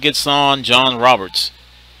 Orozco gets on. John Roberts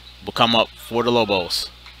will come up for the Lobos.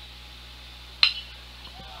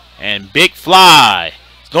 And big fly.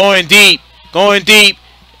 Going deep.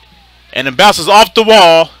 And it bounces off the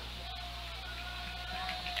wall.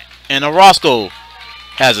 And Orozco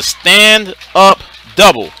has a stand-up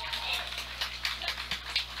double.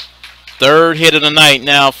 3rd hit of the night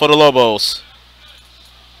now for the Lobos.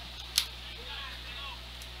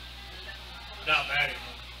 Now batting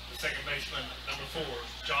the 2nd baseman, number 4,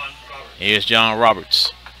 John Roberts. Here's John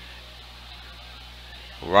Roberts.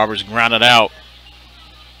 Roberts grounded out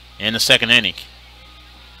in the 2nd inning.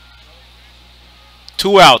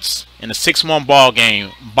 2 outs in a 6-1 ball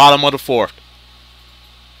game, bottom of the 4th.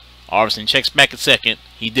 Arvidsson checks back at 2nd.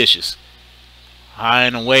 He dishes. High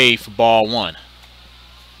and away for ball 1.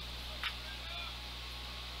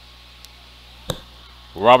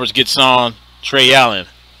 Roberts gets on. Trey Allen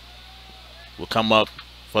will come up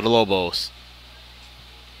for the Lobos.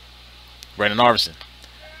 Brandon Arvidsson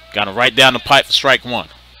got him right down the pipe for strike 1.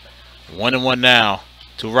 1-1 now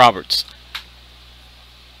to Roberts.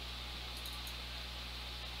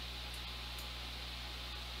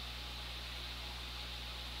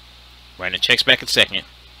 Brandon checks back at second.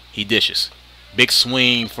 He dishes. Big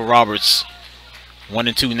swing for Roberts.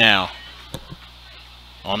 1-2 now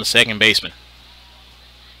on the second baseman.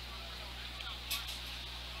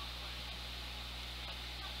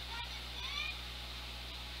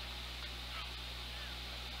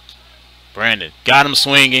 Brandon got him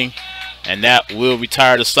swinging, and that will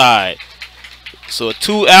retire the side. So a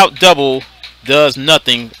 2-out double does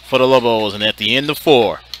nothing for the Lobos, and at the end of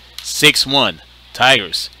 4, 6-1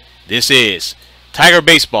 Tigers. This is Tiger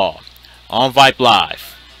Baseball on Vype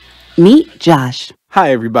Live. Meet Josh.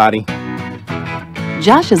 Hi, everybody.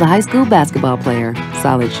 Josh is a high school basketball player,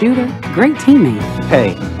 solid shooter, great teammate.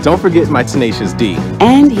 Hey, don't forget my tenacious D.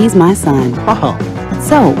 And he's my son. Oh.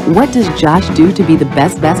 So, what does Josh do to be the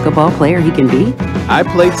best basketball player he can be? I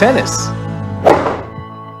play tennis.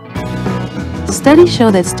 Studies show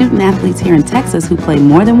that student athletes here in Texas who play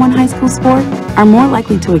more than one high school sport are more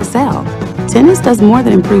likely to excel. Tennis does more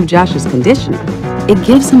than improve Josh's conditioning. It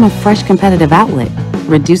gives him a fresh competitive outlet,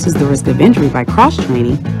 reduces the risk of injury by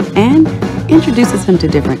cross-training, and introduces him to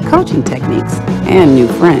different coaching techniques and new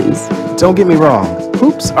friends. Don't get me wrong,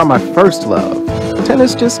 hoops are my first love.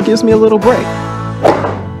 Tennis just gives me a little break.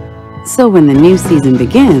 So when the new season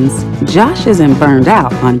begins, Josh isn't burned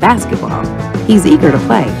out on basketball. He's eager to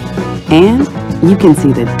play, and you can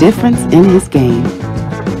see the difference in his game.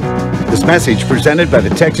 This message presented by the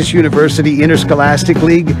Texas University Interscholastic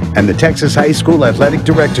League and the Texas High School Athletic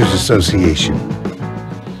Directors Association.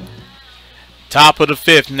 Top of the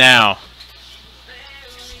 5th now.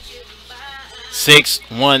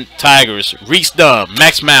 6-1 Tigers. Reese Dunn,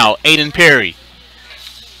 Max Mal, Aiden Perry.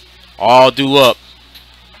 All due up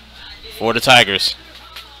for the Tigers.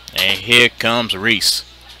 And here comes Reese.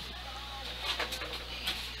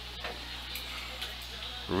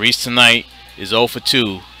 Reese tonight is 0 for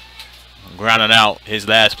 2. Grounding out his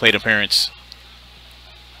last plate appearance.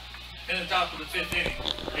 In the top of the 5th inning,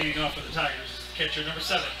 leading off for the Tigers is catcher number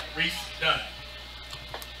 7, Reese Dunn.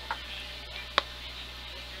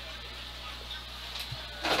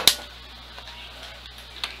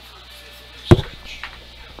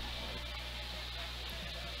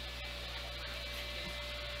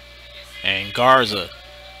 And Garza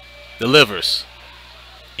delivers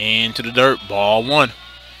into the dirt. Ball 1.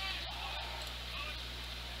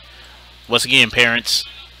 Once again, parents,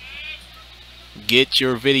 get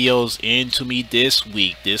your videos into me this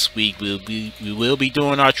week. This week we will be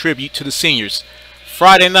doing our tribute to the seniors.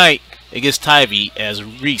 Friday night against Tybee as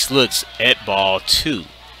Reese looks at ball 2.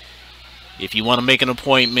 If you want to make an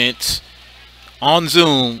appointment on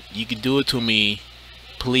Zoom, you can do it to me.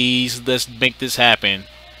 Please, let's make this happen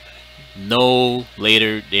no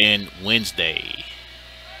later than Wednesday.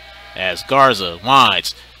 As Garza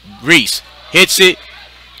winds, Reese hits it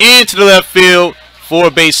into the left field for a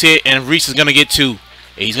base hit, and Reese is going to get 2.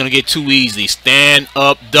 He's going to get 2 easy. Stand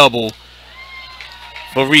up double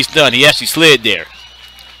for Reese Dunn. He actually slid there,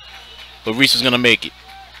 but Reese is going to make it.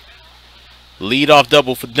 Lead off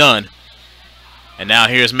double for Dunn. And now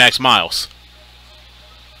here's Max Miles.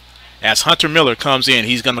 As Hunter Miller comes in,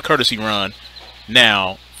 he's going to courtesy run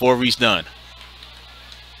now for Reese Dunn.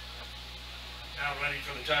 Now running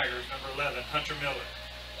for the Tigers, number 11, Hunter Miller.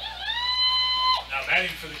 Now batting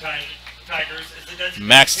for the Tigers is the designated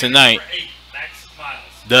Max tonight number 8, Max Miles.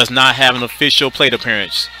 does not have an official plate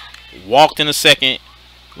appearance. Walked in the 2nd,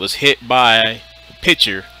 was hit by the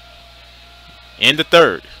pitcher in the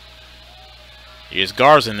 3rd. Here's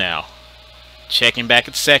Garza now, checking back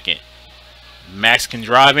at 2nd. Max can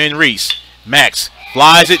drive in Reese. Max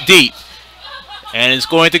flies it deep, and it's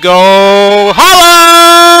going to go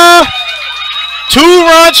holla!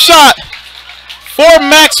 2-run shot for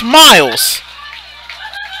Max Miles.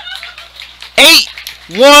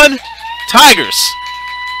 8-1 Tigers.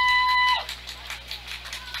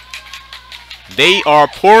 They are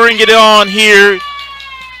pouring it on here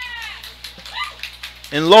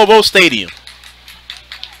in Lobo Stadium.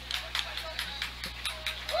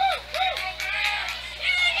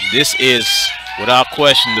 This is, without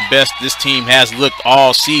question, the best this team has looked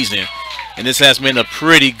all season. And this has been a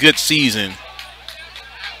pretty good season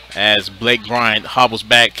as Blake Bryant hobbles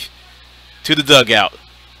back to the dugout.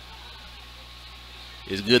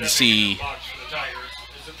 It's good to see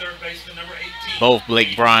both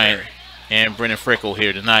Blake Bryant and Brennan Frickle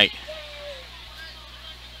here tonight.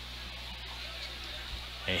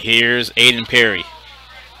 And here's Aiden Perry.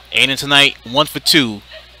 Aiden tonight 1 for 2.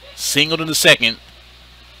 Singled in the 2nd.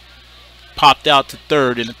 Popped out to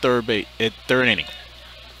 3rd in the 3rd inning.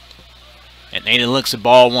 And Aiden looks at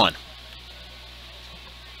ball 1.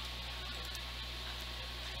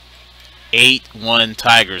 8-1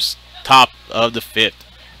 Tigers. Top of the 5th.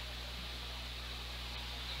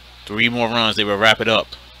 3 more runs, they will wrap it up.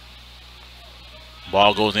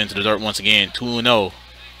 Ball goes into the dirt once again. 2-0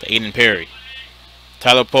 to Aiden Perry.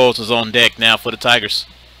 Tyler Poles is on deck now for the Tigers.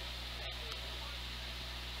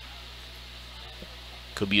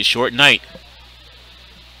 Could be a short night.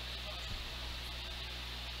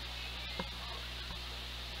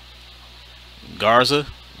 Garza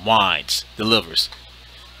winds, delivers.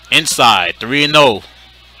 Inside, 3-0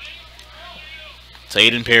 to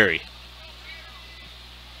Aiden Perry.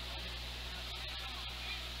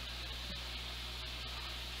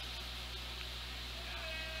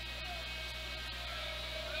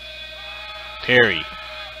 Perry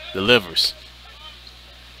delivers.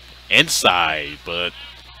 Inside, but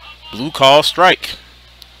blue call strike.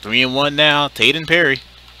 3-1 now to Aiden Perry.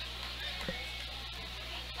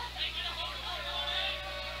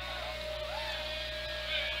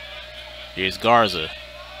 Here's Garza.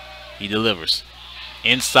 He delivers.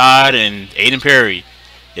 Inside, and Aiden Perry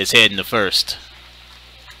is heading to first.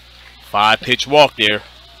 5-pitch walk there.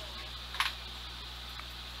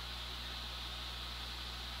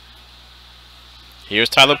 Here's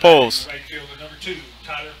Tyler Poles. Right fielder number 2,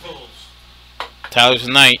 Tyler Poles. Tyler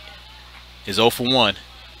tonight is 0 for 1.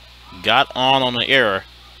 Got on an error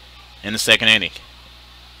in the second inning.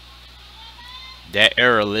 That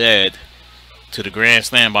error led to the grand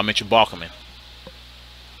slam by Mitchell Balkerman.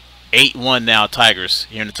 8-1 now Tigers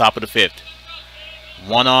here in the top of the 5th.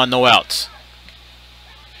 1 on, no outs.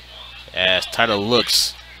 As Tyler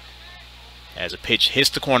looks as a pitch hits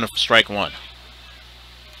the corner for strike 1.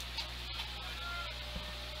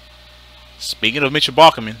 Speaking of Mitchell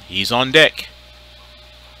Balkerman, he's on deck.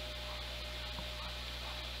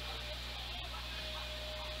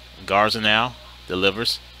 Garza now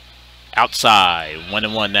delivers. Outside,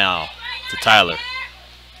 1-1 now to Tyler.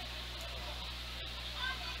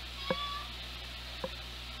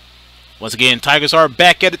 Once again, Tigers are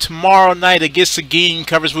back at it tomorrow night against Seguin.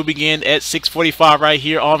 Coverage will begin at 6:45 right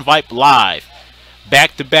here on Vype Live.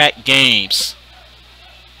 Back-to-back games.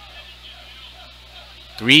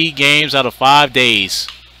 3 games out of 5 days.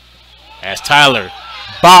 As Tyler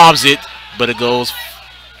bombs it, but it goes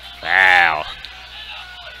foul.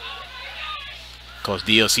 Coach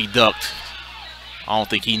DLC ducked. I don't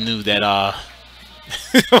think he knew that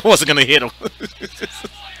wasn't gonna hit him.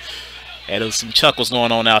 Had some chuckles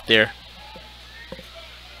going on out there.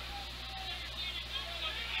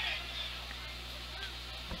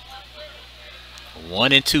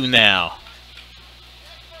 One and 2 now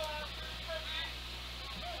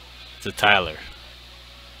to Tyler.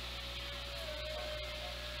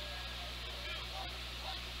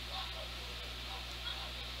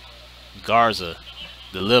 Garza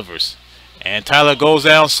delivers, and Tyler goes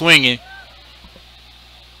down swinging.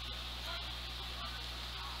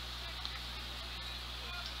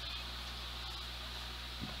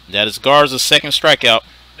 That is Garza's second strikeout.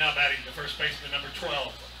 Now batting the first baseman, number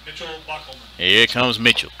 12, Mitchell Bockelman. Here comes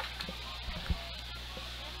Mitchell.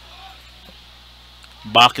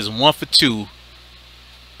 Bach is 1 for 2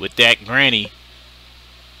 with that granny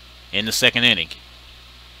in the second inning.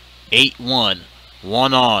 8-1,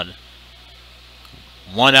 1 on,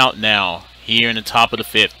 1 out now here in the top of the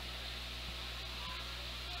 5th.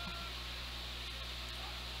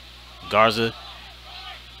 Garza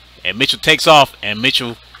and Mitchell takes off, and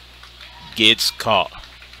Mitchell gets caught.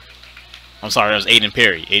 I'm sorry, that was Aiden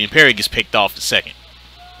Perry. Aiden Perry gets picked off the second.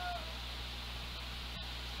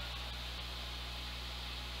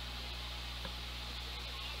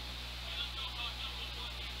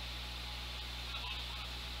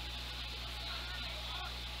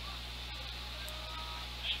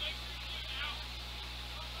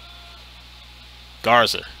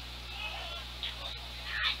 Garza.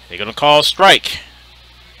 They're going to call strike.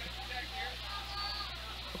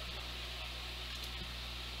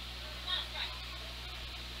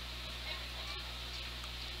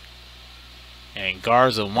 And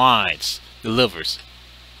Garza winds, delivers.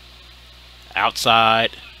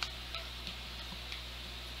 Outside.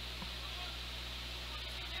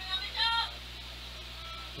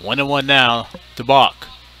 One and 1 now to Bach.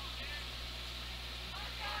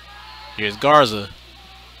 Here's Garza.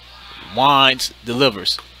 Winds,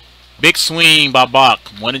 delivers. Big swing by Bach.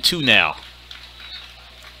 1 and 2 now.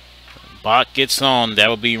 Bach gets on. That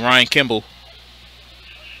will be Ryan Kimball.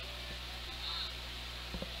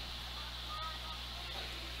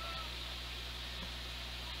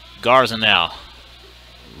 Garza now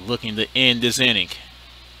looking to end this inning.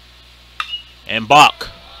 And Bach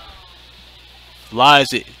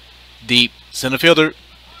flies it deep. Center fielder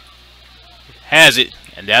has it,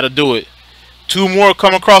 and that'll do it. 2 more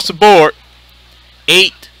come across the board.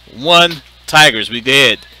 8-1 Tigers. We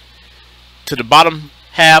head to the bottom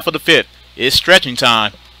half of the fifth. It's stretching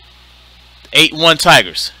time. 8-1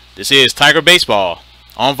 Tigers. This is Tiger Baseball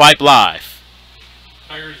on Vype Live.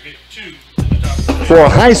 Tigers get 2. For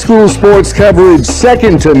high school sports coverage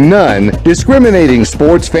second to none, discriminating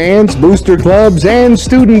sports fans, booster clubs, and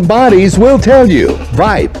student bodies will tell you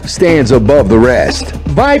Vype stands above the rest.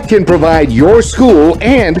 Vype can provide your school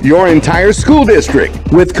and your entire school district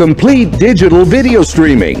with complete digital video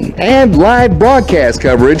streaming and live broadcast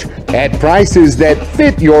coverage at prices that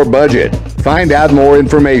fit your budget. Find out more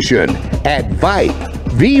information at Vype,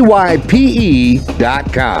 VYPE.com.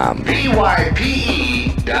 VYPE.com.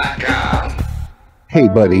 Hey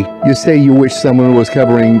buddy, you say you wish someone was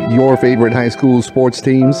covering your favorite high school sports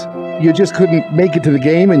teams? You just couldn't make it to the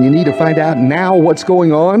game and you need to find out now what's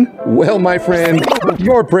going on? Well, my friend,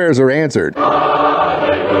 your prayers are answered.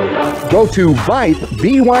 Go to Vype,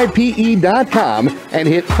 VYPE.com and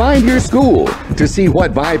hit Find Your School to see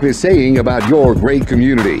what Vype is saying about your great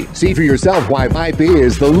community. See for yourself why Vype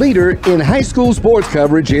is the leader in high school sports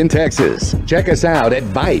coverage in Texas. Check us out at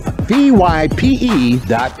Vype,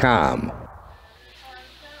 VYPE.com.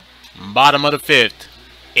 Bottom of the fifth.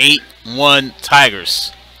 8-1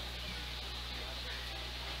 Tigers.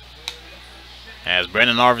 As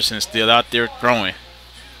Brandon Arvidson's still out there throwing.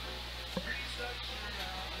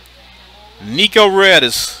 Nico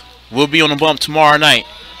Redis will be on the bump tomorrow night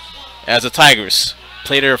as the Tigers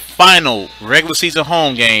play their final regular season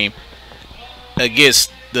home game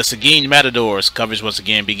against the Seguin Matadors. Coverage once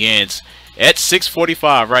again begins at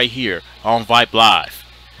 6:45 right here on Vype Live.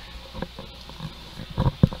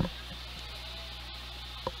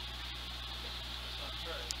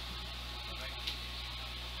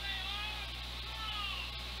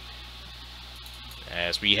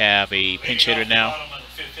 As we have a pinch hitter now.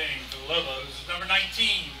 Number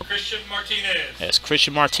 19, Christian Martinez. As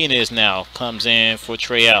Christian Martinez now comes in for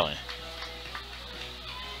Trey Allen.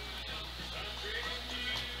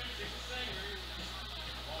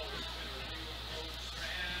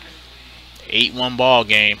 An 8-1 ball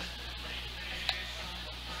game.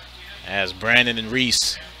 As Brandon and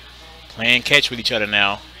Reese playing catch with each other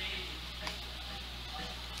now.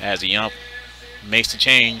 As Young makes the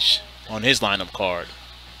change on his lineup card.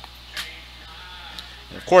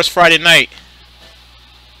 And of course, Friday night,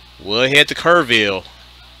 we'll head to Kerrville.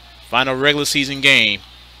 Final regular season game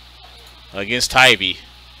against Tybee.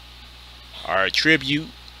 Our tribute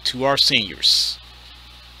to our seniors.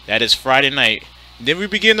 That is Friday night. Then we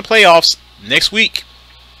begin the playoffs next week.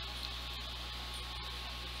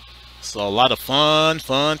 So a lot of fun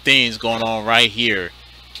things going on right here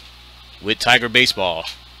with Tiger Baseball.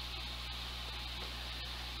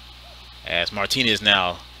 As Martinez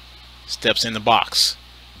now steps in the box.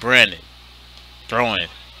 Brandon throwing,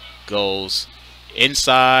 goes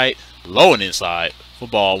inside, low and inside for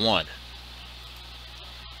ball one.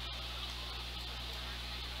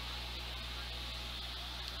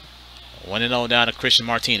 One and 0 down to Christian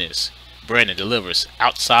Martinez. Brandon delivers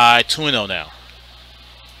outside, 2-0 now.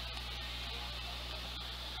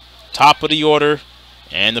 Top of the order,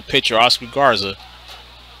 and the pitcher Oscar Garza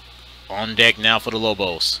on deck now for the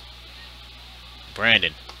Lobos.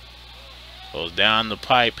 Brandon goes down the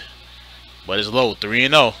pipe, but it's low,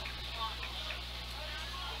 3-0.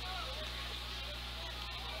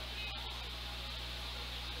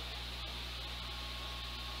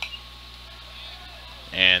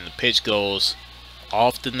 And the pitch goes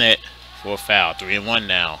off the net for a foul. 3-1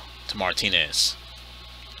 now to Martinez.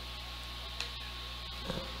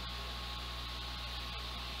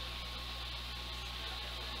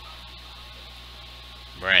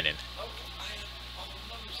 Brandon.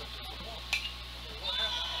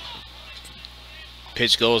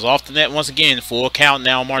 Pitch goes off the net once again. Full count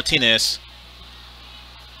now, Martinez.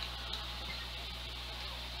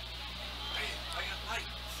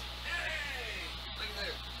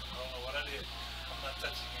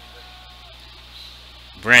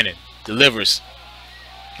 Brandon delivers.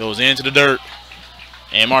 Goes into the dirt.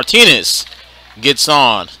 And Martinez gets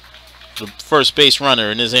on. The first base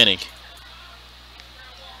runner in this inning.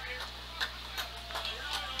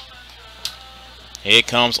 Here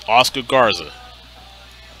comes Oscar Garza.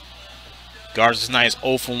 Garza's night is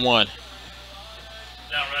 0 for 1.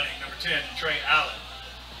 Now running number 10, Trey Allen.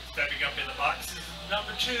 Stepping up in the box is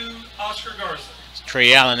number 2, Oscar Garza.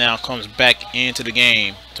 Trey Allen now comes back into the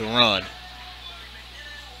game to run.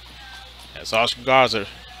 That's Oscar Garza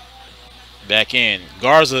back in.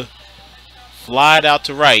 Garza flied out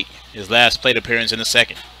to right, his last plate appearance in the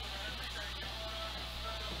second.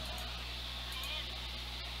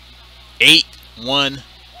 8-1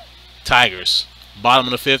 Tigers. Bottom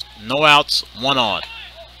of the fifth, no outs, 1 on.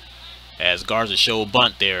 As Garza showed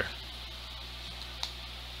bunt there.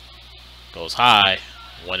 Goes high,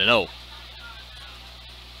 1-0.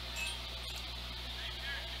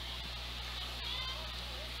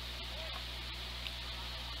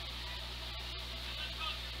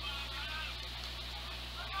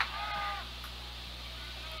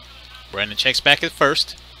 Brandon checks back at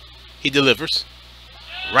first. He delivers.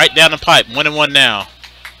 Right down the pipe. 1-1 now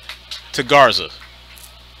to Garza.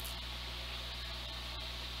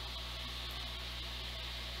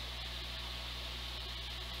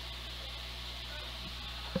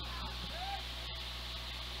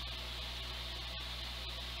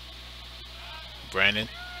 Brandon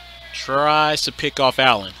tries to pick off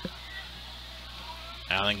Allen.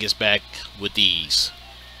 Allen gets back with ease.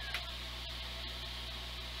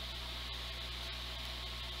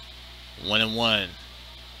 1-1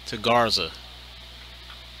 to Garza.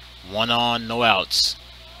 1 on, no outs.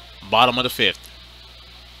 Bottom of the 5th.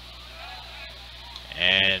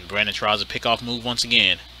 And Brandon tries to pick off move once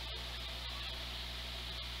again.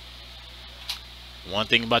 One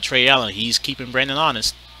thing about Trey Allen, he's keeping Brandon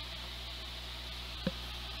honest.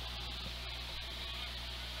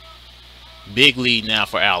 Big lead now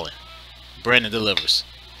for Allen. Brandon delivers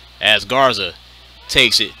as Garza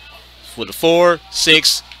takes it for the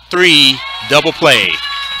 4-6-3 double play.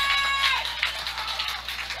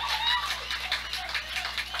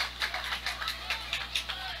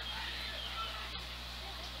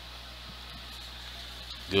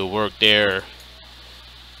 Good work there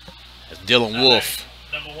as Dylan Wolf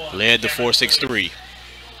led the 4-6-3.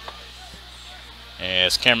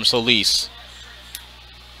 As Cameron Solis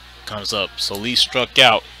comes up. Solis struck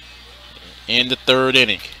out in the 3rd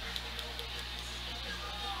inning.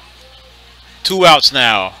 2 outs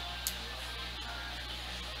now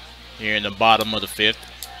here in the bottom of the 5th.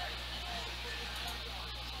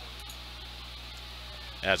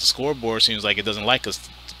 As the scoreboard seems like it doesn't like us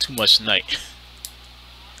too much tonight.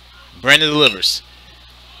 Brandon delivers.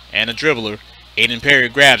 And the dribbler, Aiden Perry,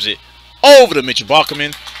 grabs it over to Mitchell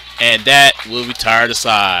Balkerman. And that will retire the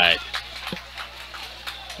side.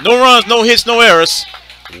 No runs, no hits, no errors.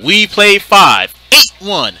 We play 5,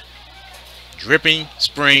 8-1. Dripping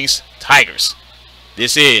Springs Tigers.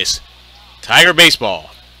 This is Tiger Baseball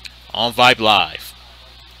on Vype Live.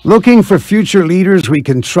 Looking for future leaders we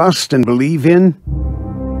can trust and believe in?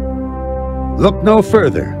 Look no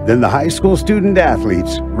further than the high school student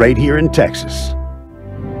athletes right here in Texas.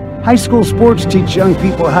 High school sports teach young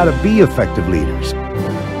people how to be effective leaders.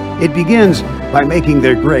 It begins by making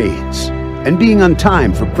their grades and being on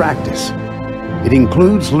time for practice. It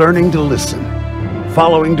includes learning to listen,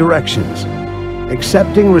 following directions,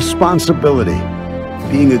 accepting responsibility,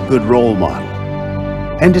 being a good role model.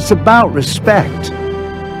 And it's about respect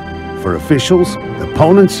for officials,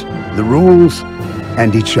 opponents, the rules,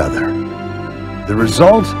 and each other. The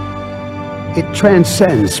result? It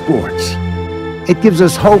transcends sports. It gives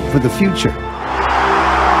us hope for the future.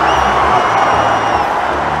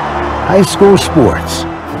 High school sports.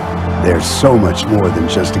 There's so much more than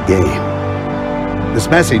just a game. This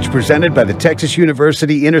message presented by the Texas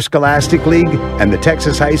University Interscholastic League and the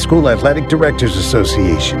Texas High School Athletic Directors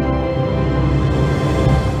Association.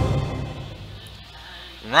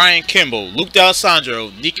 Ryan Kimball, Luke D'Alessandro,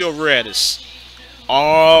 Nico Veredas,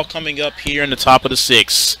 all coming up here in the top of the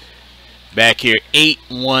 6th. Back here,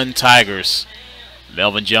 8-1 Tigers.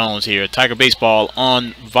 Melvin Jones here, Tiger Baseball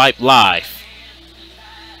on Vype Live.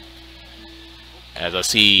 As I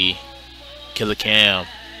see Killer Cam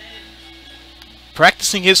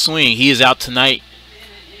practicing his swing. He is out tonight.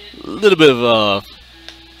 A little bit of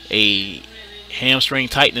a hamstring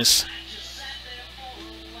tightness.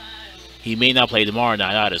 He may not play tomorrow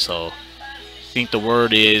night either, so I think the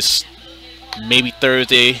word is maybe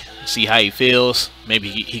Thursday. See how he feels. Maybe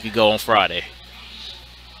he could go on Friday.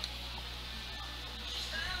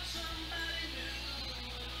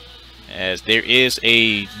 As there is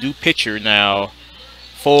a new pitcher now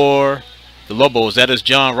for the Lobos. That is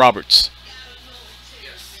John Roberts.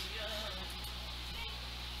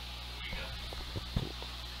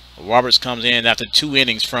 Roberts comes in after 2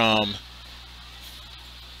 innings from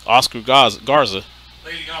Oscar Garza.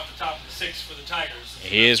 Leading off the top of the 6th for the Tigers.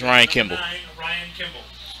 Here's Ryan Kimball. 9, Ryan Kimball.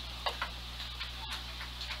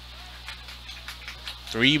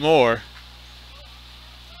 3 more.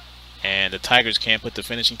 And the Tigers can't put the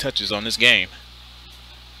finishing touches on this game.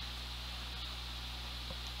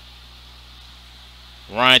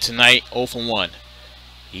 Ryan tonight 0 for 1.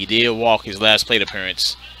 He did walk his last plate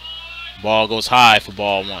appearance. Ball goes high for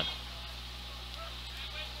ball 1.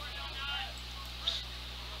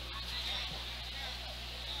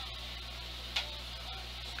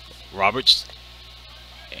 Roberts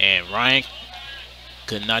and Ryan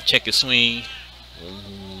could not check his swing.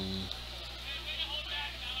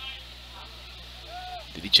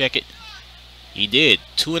 Did he check it? He did.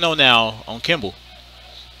 2-0 now on Kimball.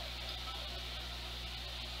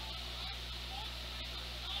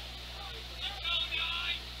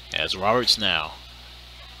 As Roberts now.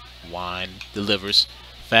 Wine delivers.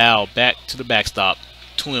 Foul back to the backstop.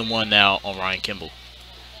 2-1 now on Ryan Kimball.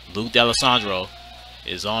 Luke D'Alessandro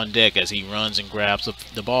is on deck as he runs and grabs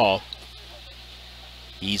the ball.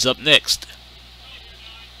 He's up next.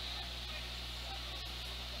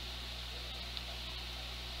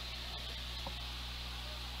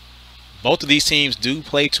 Both of these teams do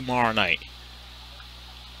play tomorrow night.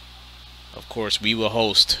 Of course, we will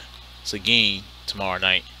host Seguin tomorrow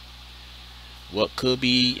night. What could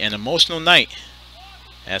be an emotional night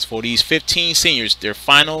as for these 15 seniors, their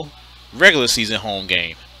final regular season home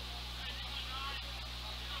game.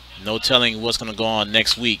 No telling what's going to go on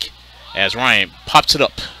next week as Ryan pops it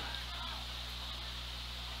up.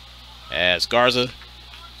 As Garza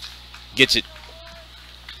gets it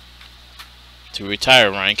to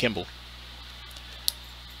retire Ryan Kimball.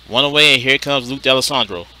 One away, and here comes Luke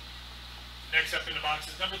D'Alessandro. Next up in the box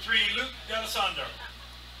is number 3, Luke D'Alessandro.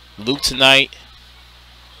 Luke tonight,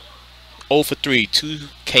 0 for 3, 2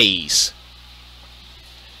 Ks.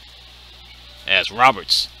 As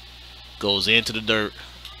Roberts goes into the dirt.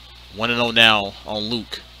 1-0 now on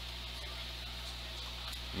Luke.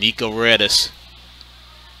 Nico Redis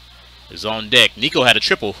is on deck. Nico had a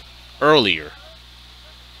triple earlier.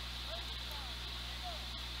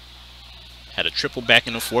 Had a triple back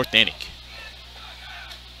in the 4th inning.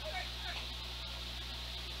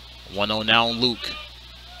 1-0 now on Luke.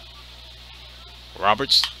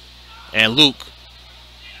 Roberts and Luke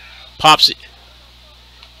pops it.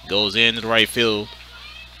 Goes into the right field.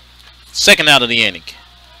 Second out of the inning.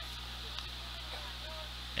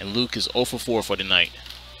 And Luke is 0 for 4 for the night.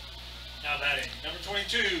 Now batting, number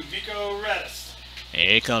 22, Nico Redis. And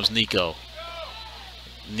here comes Nico.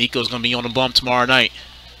 Nico's going to be on the bump tomorrow night.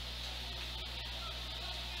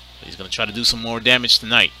 He's going to try to do some more damage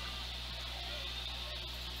tonight.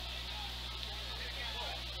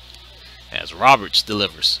 As Roberts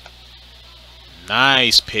delivers.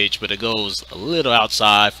 Nice pitch, but it goes a little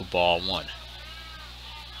outside for ball 1.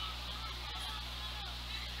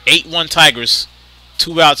 8-1 Tigers.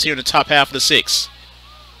 2 outs here in the top half of the 6th.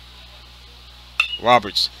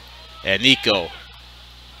 Roberts and Nico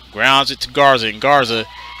grounds it to Garza, and Garza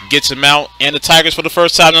gets him out, and the Tigers for the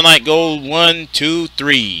first time tonight go 1, 2,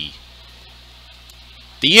 3.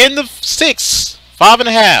 The end of 6,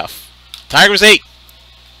 5.5. Tigers 8.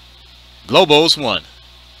 Globos 1.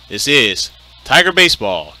 This is Tiger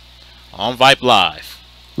Baseball on Vype Live.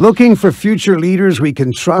 Looking for future leaders we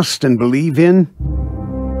can trust and believe in?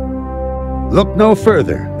 Look no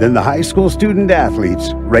further than the high school student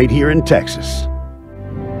athletes right here in Texas.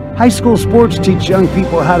 High school sports teach young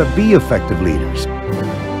people how to be effective leaders.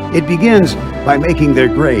 It begins by making their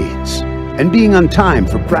grades and being on time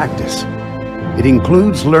for practice. It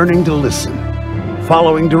includes learning to listen,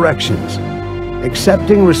 following directions,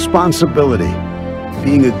 accepting responsibility,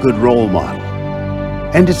 being a good role model.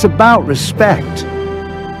 And it's about respect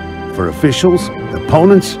for officials,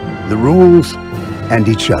 opponents, the rules, and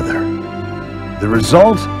each other. The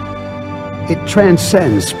result? It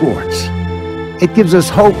transcends sports. It gives us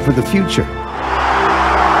hope for the future.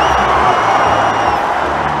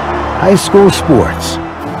 High school sports.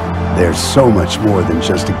 There's so much more than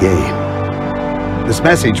just a game. This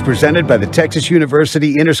message presented by the Texas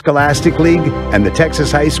University Interscholastic League and the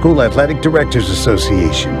Texas High School Athletic Directors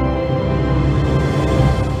Association.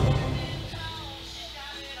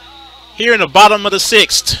 Here in the bottom of the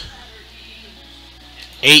 6th.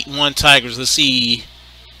 8-1 Tigers. Let's see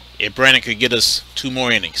if Brandon could get us 2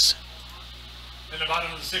 more innings. In the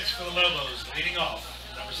bottom of the 6th for the Lobos, leading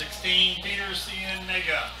off, number 16, Peter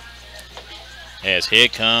Cienega. As here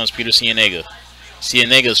comes Peter Cienega.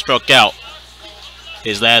 Cienega struck out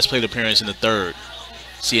his last plate appearance in the 3rd.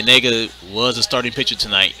 Cienega was a starting pitcher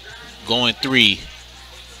tonight, going 3,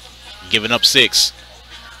 giving up 6.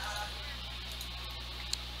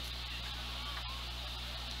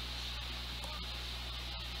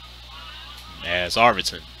 As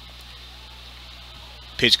Arvidsson.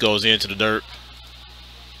 Pitch goes into the dirt.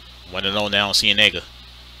 1-0 now on Cienega.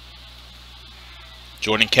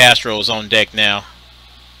 Jordan Castro is on deck now.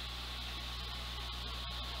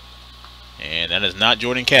 And that is not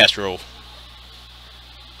Jordan Castro.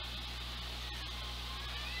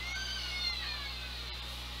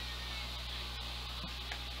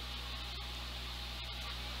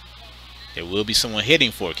 There will be someone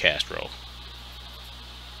hitting for Castro.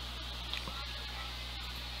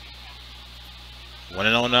 One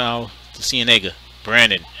and 0 now to Cienega.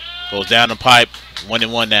 Brandon goes down the pipe.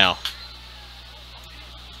 1-1 now.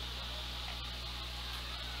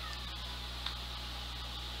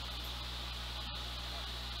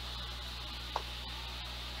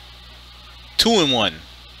 2-1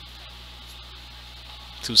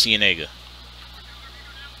 to Cienega.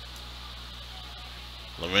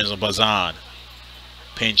 Lorenzo Bazan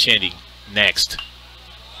pinch hitting next.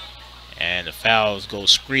 And the fouls go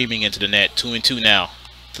screaming into the net. 2-2 now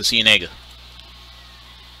to Cienega.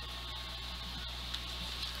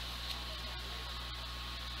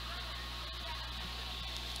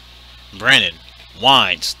 Brandon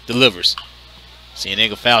winds, delivers.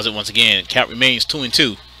 Cienega fouls it once again. Count remains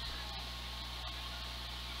 2-2.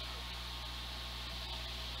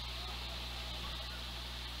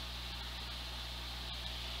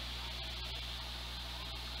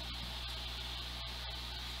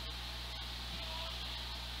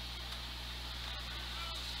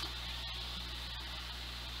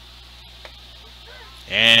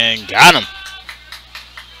 And got him.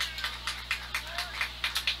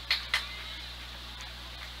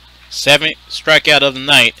 Seventh strikeout of the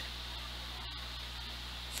night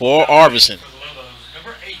for Arvidsson.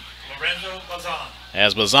 Number 8, Lorenzo Bazan.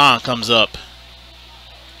 As Bazan comes up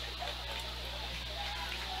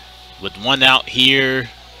with one out here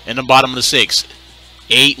in the bottom of the sixth.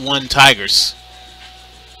 8-1 Tigers.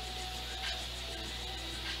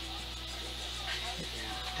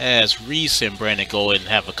 As Reese and Brandon go and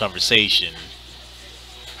have a conversation,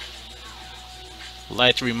 I'd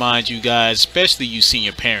like to remind you guys, especially you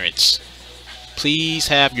senior parents, please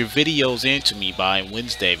have your videos into me by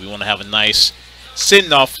Wednesday. We want to have a nice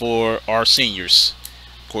send off for our seniors.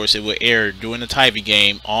 Of course, it will air during the Tivy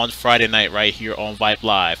game on Friday night right here on Vype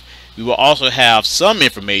Live. We will also have some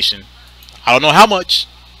information, I don't know how much,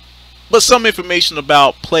 but some information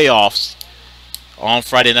about playoffs on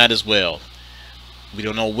Friday night as well. We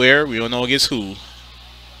don't know where, we don't know against who.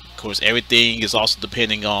 Of course, everything is also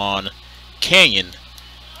depending on Canyon.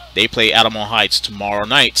 They play Alamo Heights tomorrow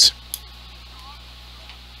night.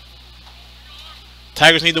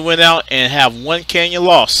 Tigers need to win out and have one Canyon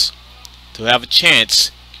loss to have a chance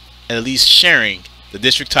at least sharing the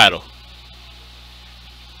district title.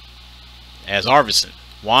 As Arvidsson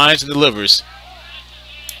winds and delivers,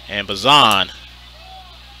 and Bazan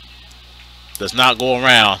does not go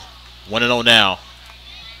around. 1-0 now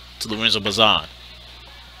to Lorenzo Bazan.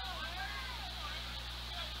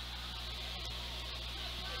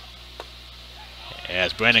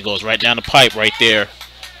 As Brandon goes right down the pipe right there.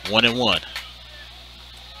 1-1.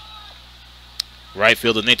 Right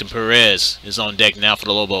fielder Nathan Perez is on deck now for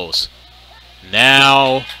the Lobos.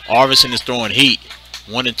 Now Arvidsson is throwing heat.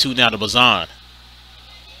 1-2 now to Bazan.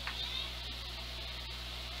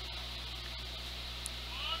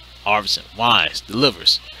 Arvidsson winds,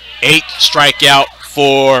 delivers. 8th strikeout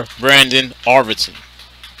for Brandon Arvidsson.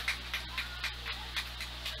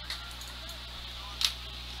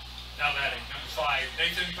 Now batting, number 5,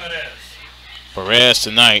 Nathan Perez. Perez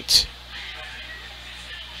tonight,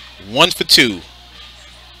 1 for 2.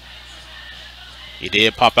 He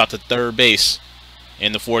did pop out to third base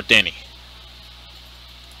in the 4th inning.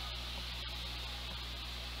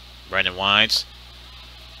 Brandon winds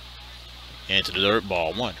into the dirt,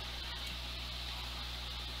 ball 1.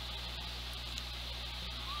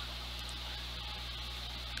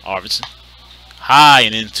 Arvidsson high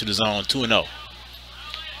and into the zone, 2-0.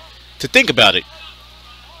 To think about it,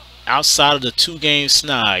 outside of the 2-game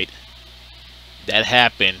snide that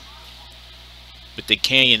happened with the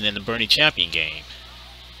Canyon and the Bernie Champion game,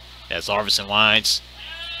 as Arvidsson winds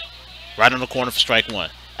right on the corner for strike 1.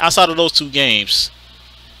 Outside of those 2 games,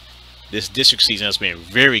 this district season has been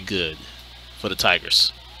very good for the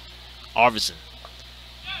Tigers. Arvidsson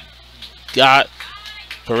got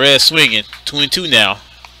Perez swinging, 2-2 now.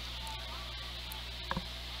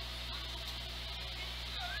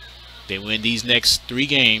 They win these next 3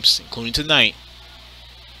 games, including tonight.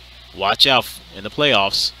 Watch out in the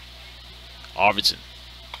playoffs. Arvidsson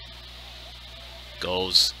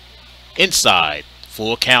goes inside.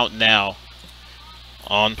 Full count now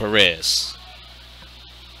on Perez.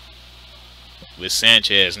 With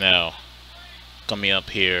Sanchez now coming up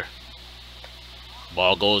here.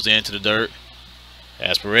 Ball goes into the dirt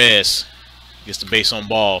as Perez gets the base on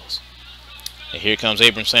balls. And here comes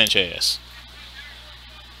Abram Sanchez.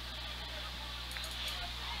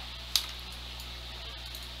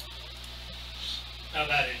 Now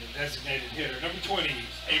batting, the designated hitter, number 20,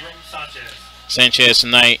 Abram Sanchez. Sanchez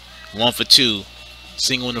tonight, 1 for 2.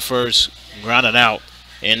 Single in the first, grounded out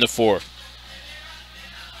in the 4th.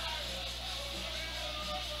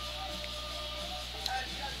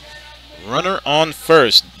 Runner on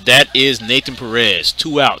first. That is Nathan Perez.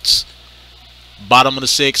 2 outs. Bottom of the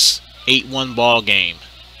 6th, 8-1 ball game.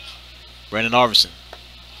 Brandon Arvidsson.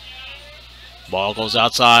 Ball goes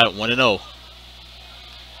outside, 1-0.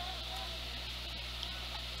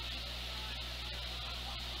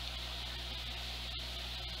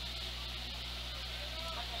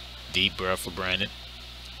 Deep breath for Brandon.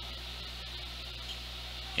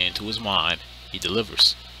 Into his mind, he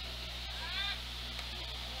delivers.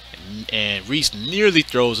 And Reese nearly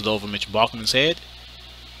throws it over Mitch Bachman's head.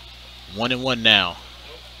 1-1 now.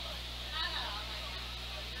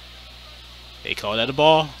 They call that a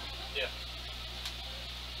ball? Yeah.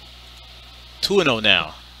 2-0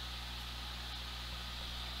 now.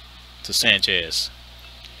 To Sanchez.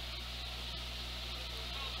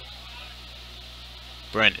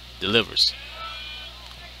 Brandon delivers.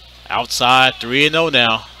 Outside, 3-0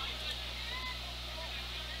 now.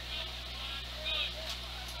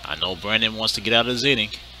 I know Brandon wants to get out of this inning.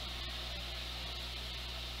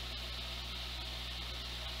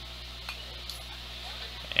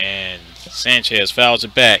 And Sanchez fouls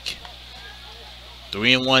it back.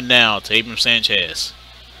 3-1 now to Abram Sanchez.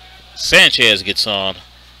 Sanchez gets on.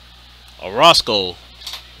 Orozco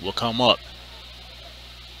will come up.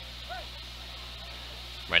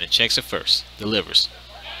 Brandon checks it first. Delivers.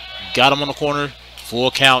 Got him on the corner.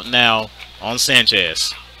 Full count now on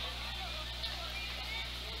Sanchez.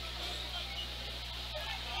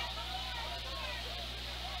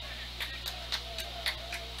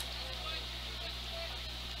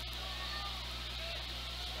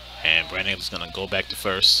 And Brandon's going to go back to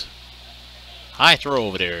first. High throw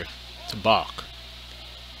over there to Bach.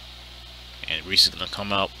 And Reese is going to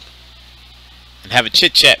come out and have a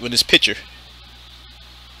chit-chat with his pitcher.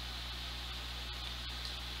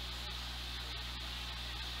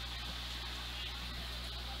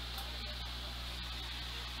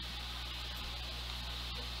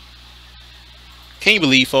 Can you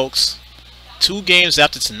believe, folks? 2 games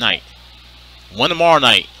after tonight. 1 tomorrow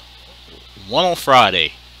night. 1 on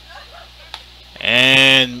Friday.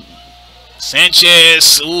 And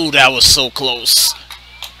Sanchez, ooh, that was so close.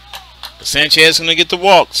 But Sanchez is going to get the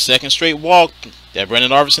walk. Second straight walk that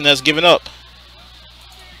Brendan Arvidsson has given up.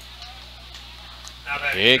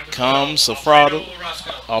 Here comes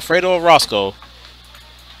Alfredo Orozco,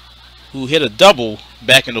 who hit a double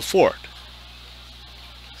back in the 4th.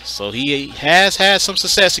 So he has had some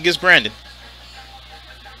success against Brandon.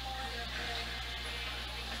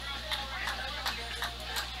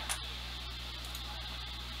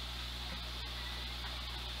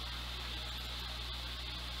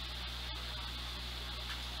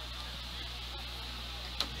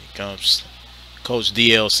 Here comes Coach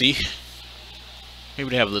DLC. Maybe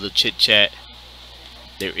they have a little chit chat.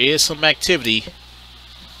 There is some activity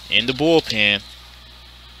in the bullpen.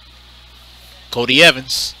 Cody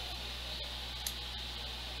Evans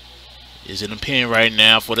is in the pen right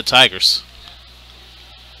now for the Tigers.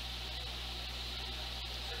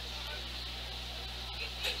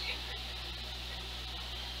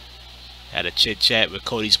 Had a chit chat with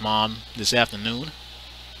Cody's mom this afternoon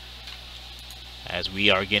as we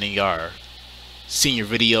are getting our senior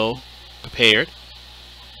video prepared.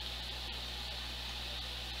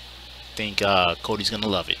 I think Cody's gonna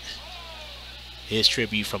love it. His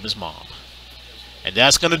tribute from his mom. And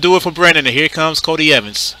that's going to do it for Brandon. And here comes Cody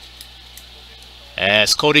Evans.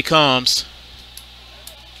 As Cody comes.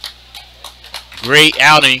 Great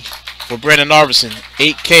outing for Brandon Arvidsson.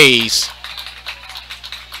 8 Ks.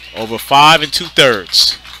 Over 5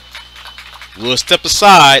 2/3. We'll step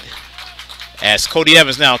aside as Cody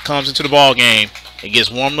Evans now comes into the ball game and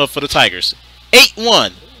gets warmed up for the Tigers.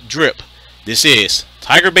 8-1 drip. This is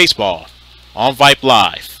Tiger Baseball on Vype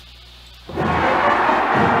Live.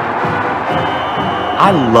 I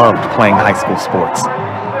loved playing high school sports.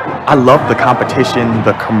 I loved the competition,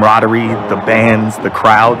 the camaraderie, the bands, the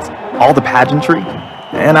crowds, all the pageantry,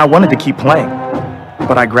 and I wanted to keep playing.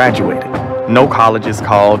 But I graduated. No colleges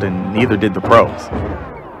called, and neither did the pros.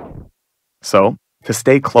 So, to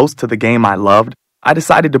stay close to the game I loved, I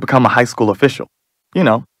decided to become a high school official. You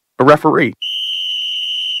know, a referee.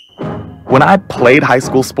 When I played high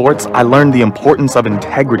school sports, I learned the importance of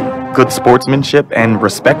integrity, good sportsmanship, and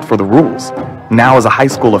respect for the rules. Now as a high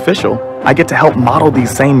school official, I get to help model these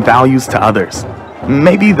same values to others.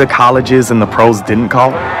 Maybe the colleges and the pros didn't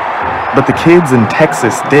call, but the kids in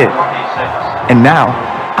Texas did. And now,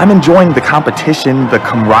 I'm enjoying the competition, the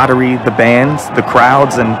camaraderie, the bands, the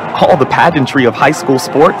crowds, and all the pageantry of high school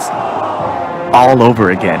sports all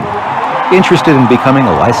over again. Interested in becoming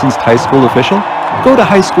a licensed high school official? Go to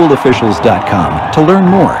highschoolofficials.com to learn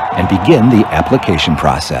more and begin the application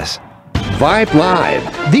process. Vype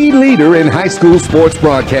Live, the leader in high school sports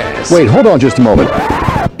broadcasts. Wait, hold on just a moment.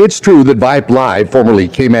 It's true that Vype Live, formerly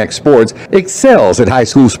KMAX Sports, excels at high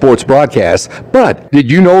school sports broadcasts, but did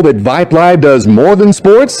you know that Vype Live does more than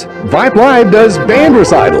sports? Vype Live does band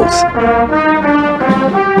recitals,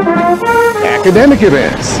 academic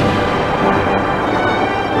events,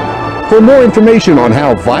 For more information on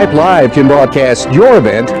how Vype Live can broadcast your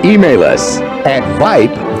event, email us at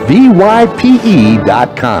vype.com.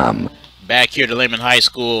 Back here to Lehman High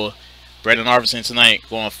School, Brandon Arvidsson tonight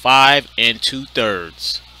going 5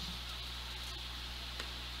 2/3.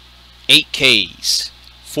 8 Ks,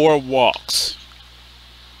 4 walks,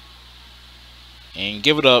 and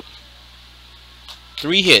give it up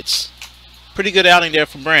 3 hits. Pretty good outing there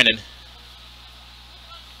from Brandon.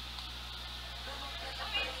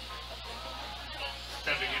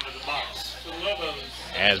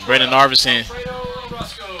 As Brandon Arvidsson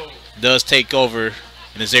does take over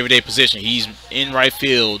in his everyday position. He's in right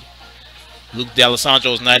field. Luke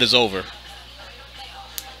D'Alessandro's night is over.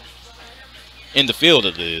 In the field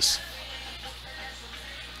it is.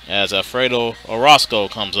 As Alfredo Orozco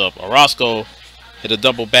comes up. Orozco hit a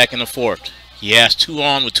double back in the 4th. He has 2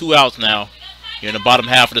 on with 2 outs now. Here in the bottom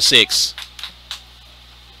half of the 6th.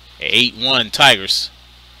 8-1 Tigers.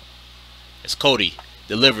 As Cody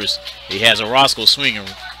delivers. He has Orozco swinging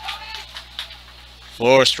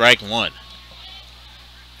for strike 1.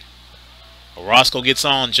 Orozco gets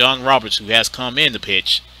on. John Roberts, who has come in to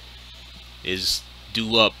pitch, is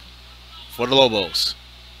due up for the Lobos.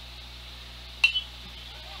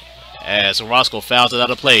 As Orozco fouls it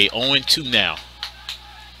out of play. 0-2 now.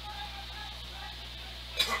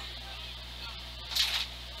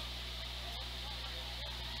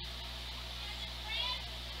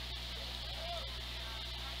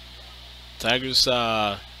 Tigers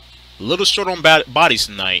a little short on bodies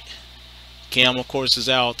tonight. Cam, of course, is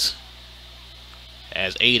out.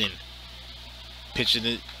 As Aiden pitching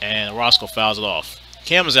it, and Orozco fouls it off.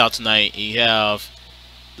 Cam is out tonight. You have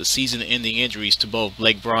the season-ending injuries to both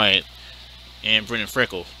Blake Bryant and Brendan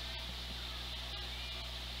Frickle.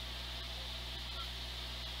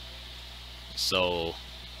 So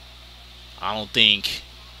I don't think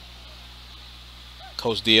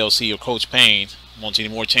Coach DLC or Coach Payne wants any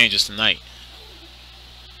more changes tonight.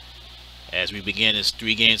 As we begin this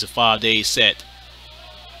 3 games of 5 days set.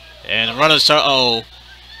 And the runners are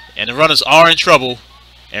and the runners are in trouble.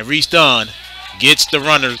 And Reese Dunn gets the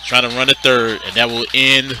runner trying to run the 3rd, and that will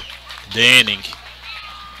end the inning.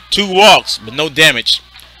 2 walks, but no damage.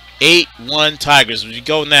 8-1 Tigers. We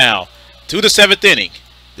go now to the 7th inning.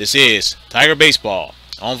 This is Tiger Baseball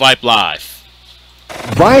on Vype Live.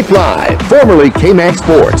 Vype Live, formerly KMAX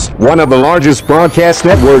Sports, one of the largest broadcast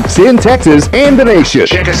networks in Texas and the nation.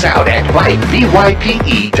 Check us out at Vype,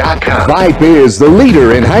 VYPE.com. Vype is the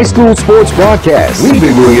leader in high school sports broadcasts. We've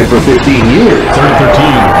been doing it for 15 years. 3rd and 13.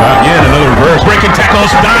 Again, another reverse. Breaking tackles,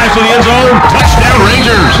 dives to the end zone. Touchdown,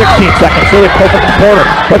 Rangers. 16 seconds. Really close up the corner.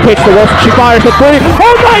 The pitch to Wilson. She fires at 3.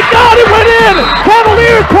 Oh my God! It went in.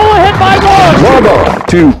 Cavaliers pull ahead by 1. Log on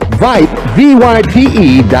to Vype,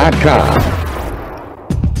 VYPE.com.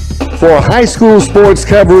 For high school sports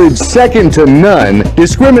coverage second to none,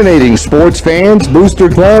 discriminating sports fans, booster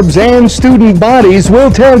clubs, and student bodies will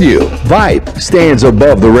tell you Vype stands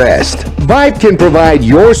above the rest. Vype can provide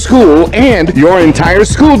your school and your entire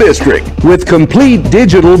school district with complete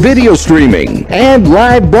digital video streaming and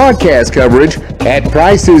live broadcast coverage at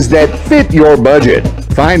prices that fit your budget.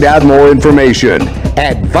 Find out more information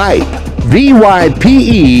at Vype,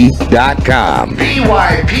 VYPE.com.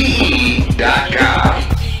 VYPE.com.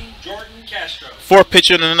 4th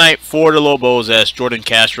pitcher of the night for the Lobos as Jordan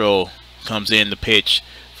Castro comes in to pitch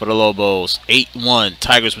for the Lobos. 8-1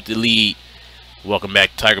 Tigers with the lead. Welcome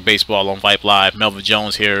back to Tiger Baseball on Vype Live. Melvin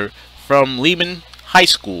Jones here from Lehman High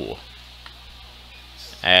School.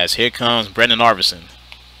 As here comes Brandon Arvidsson.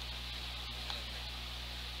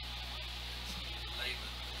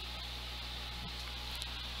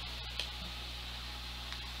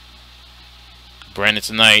 Brandon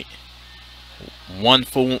tonight 1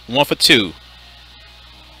 for 2.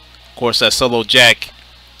 Of course, that solo jack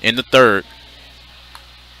in the 3rd.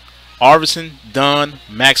 Arvidsson, Dunn,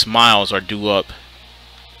 Max Miles are due up.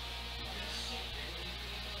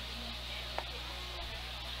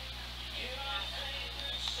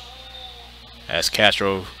 As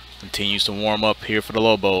Castro continues to warm up here for the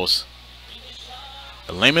Lobos.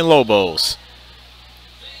 The Lehman Lobos,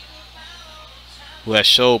 who has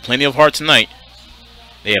showed plenty of heart tonight.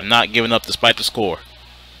 They have not given up despite the score.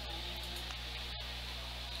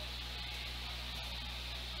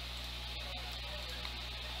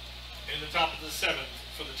 In the top of the 7th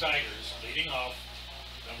for the Tigers, leading off,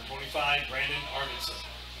 number 25, Brandon Arvidsson.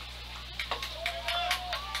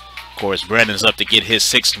 Of course, Brandon's up to get his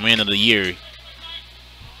 6th win of the year.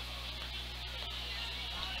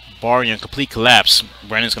 Barring a complete collapse,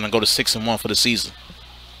 Brandon's going to go to 6-1 for the season.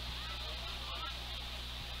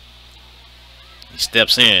 He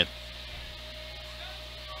steps in.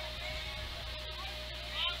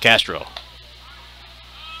 Castro.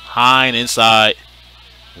 High and inside.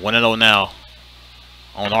 1-0 now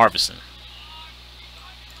on Arvidsson.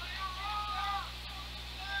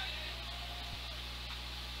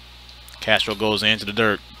 Castro goes into the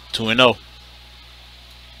dirt. 2-0.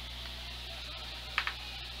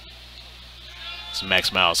 So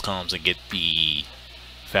Max Miles comes and get the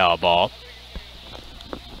foul ball.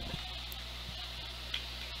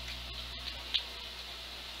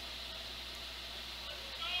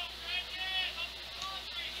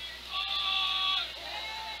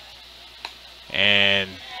 And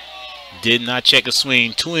did not check a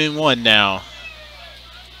swing. 2-1 now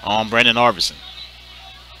on Brandon Arvidsson.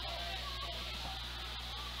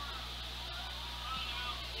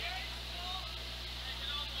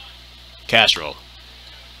 Castro.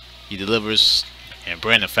 He delivers, and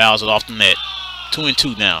Brandon fouls it off the net.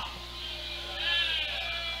 2-2 now.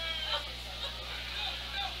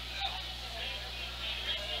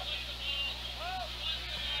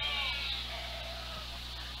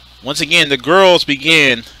 Once again, the girls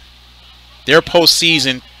begin their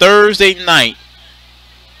postseason Thursday night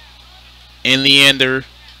in Leander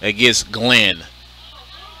against Glenn.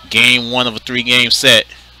 Game 1 of a 3-game set.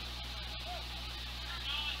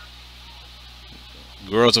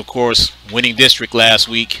 Girls, of course, winning district last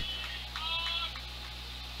week.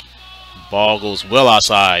 Ball goes well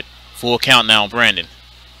outside. Full count now on Brandon.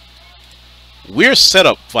 We're set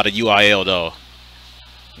up for the UIL, though.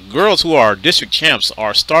 Girls who are district champs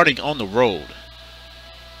are starting on the road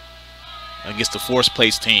against the 4th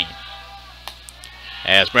place team.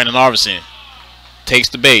 As Brandon Arvidsson takes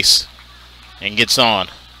the base and gets on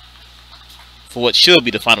for what should be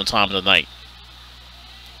the final time of the night.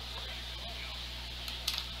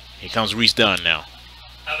 Here comes Reese Dunn now.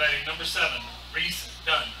 How about number 7, Reese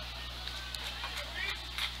Dunn?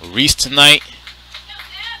 Reese tonight,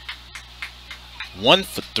 1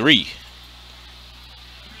 for 3.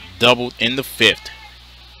 Doubled in the 5th.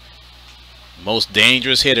 Most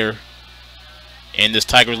dangerous hitter in this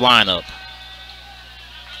Tigers lineup.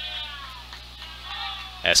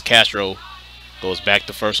 As Castro goes back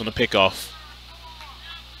to first on the pickoff.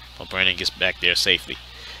 But Brandon gets back there safely.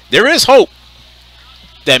 There is hope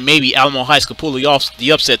that maybe Alamo Heights could pull the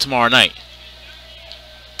upset tomorrow night.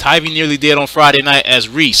 Tybee nearly did on Friday night as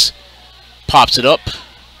Reese pops it up.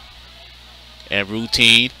 And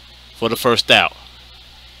routine for the first out.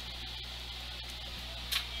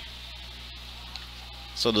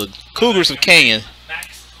 So the Cougars of Canyon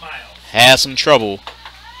had some trouble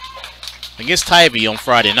against Tybee on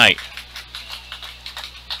Friday night.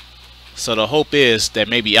 So the hope is that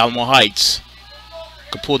maybe Alamo Heights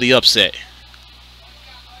could pull the upset.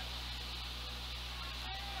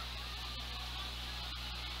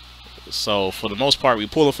 So for the most part, we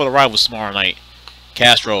pull it for the rivals tomorrow night.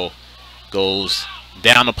 Castro goes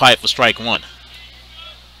down the pipe for strike 1.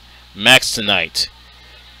 Max tonight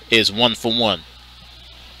is 1 for 1.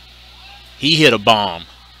 He hit a bomb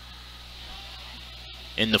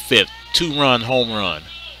in the 5th. 2-run home run.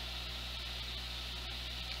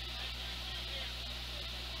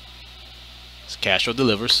 So Castro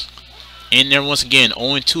delivers. In there once again,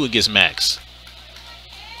 0-2 against Max.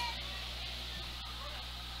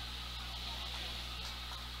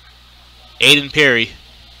 Aiden Perry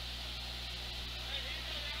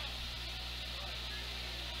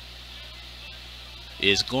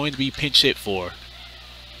is going to be pinch hit for.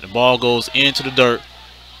 The ball goes into the dirt.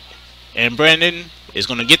 And Brandon is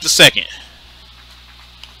going to get the second.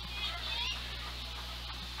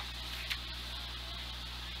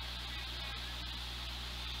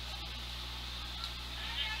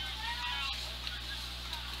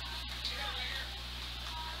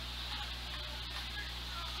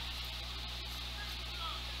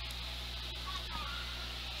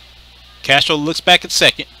 Castro looks back at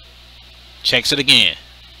second. Checks it again.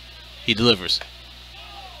 He delivers.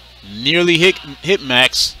 Nearly hit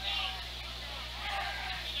Max.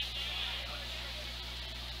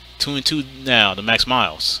 2-2 now to Max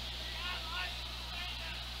Miles.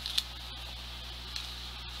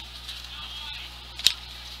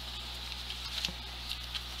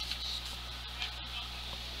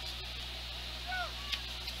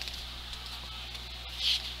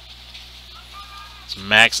 It's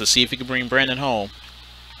Max to see if he can bring Brandon home.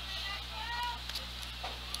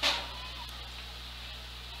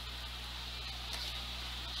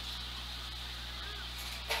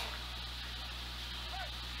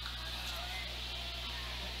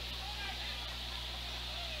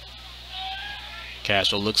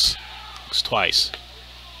 Castro looks twice.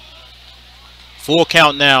 Full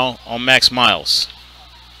count now on Max Miles.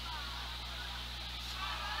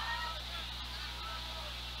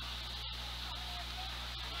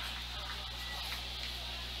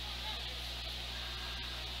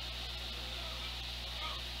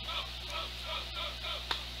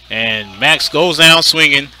 Max goes down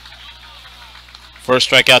swinging. First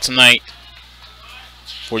strikeout tonight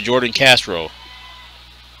for Jordan Castro.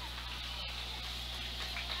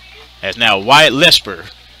 As now Wyatt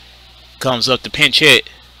Lesper comes up to pinch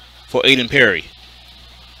hit for Aiden Perry.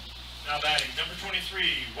 Now batting, number 23,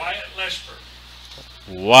 Wyatt Lesper.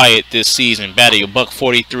 Wyatt this season batting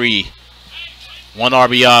 $143, 1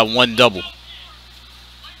 RBI, 1 double.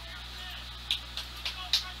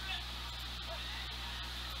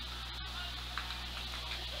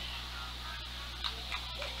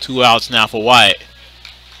 Two outs now for Wyatt.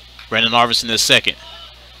 Brandon Arvidsson is second.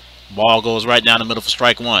 Ball goes right down the middle for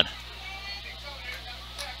strike one.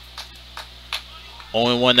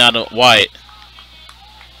 0-1 now to Wyatt.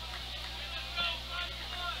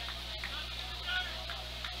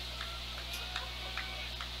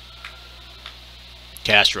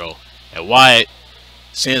 Castro. And Wyatt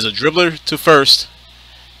sends a dribbler to first.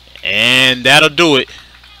 And that'll do it.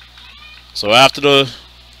 So after the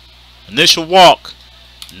initial walk,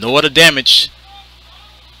 no other damage.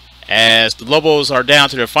 As the Lobos are down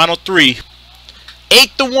to their final three.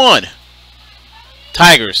 8-1.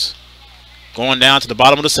 Tigers going down to the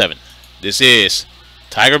bottom of the seventh. This is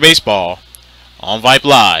Tiger Baseball on Vype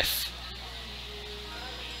Live.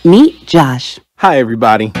 Meet Josh. Hi,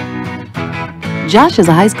 everybody. Josh is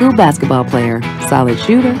a high school basketball player, solid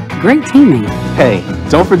shooter, great teammate. Hey,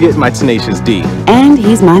 don't forget my tenacious D. And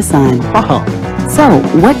he's my son. Oh. So,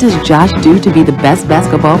 what does Josh do to be the best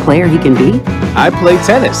basketball player he can be? I play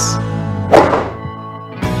tennis.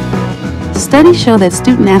 Studies show that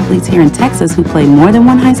student athletes here in Texas who play more than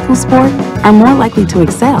one high school sport are more likely to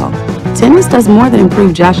excel. Tennis does more than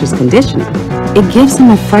improve Josh's conditioning. It gives him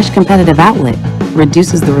a fresh competitive outlet,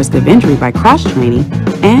 reduces the risk of injury by cross-training,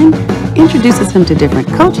 and introduces him to different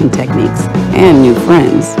coaching techniques and new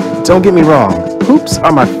friends. Don't get me wrong, hoops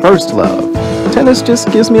are my first love. Tennis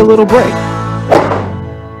just gives me a little break.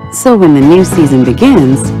 So when the new season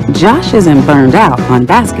begins, Josh isn't burned out on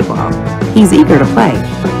basketball. He's eager to play,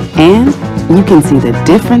 and you can see the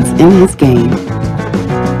difference in his game.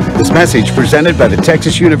 This message presented by the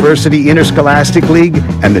Texas University Interscholastic League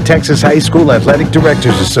and the Texas High School Athletic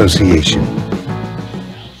Directors Association.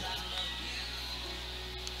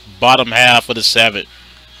 Bottom half of the seventh.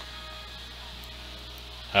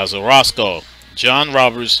 As Orozco, John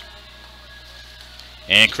Roberts,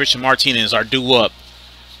 and Christian Martinez are due up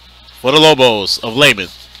for the Lobos of Lehman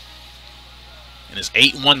in this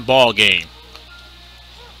 8-1 ball game.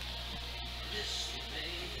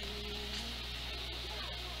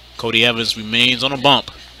 Cody Evans remains on a bump.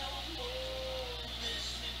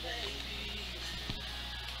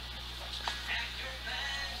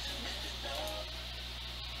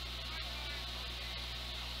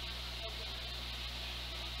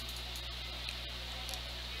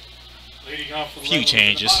 Leading off the Few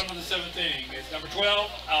changes. Bottom of the seventh inning is number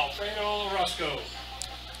 12, Alfredo Orozco.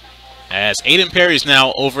 As Aiden Perry is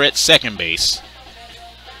now over at second base.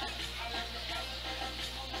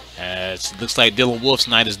 As it looks like Dylan Wolf's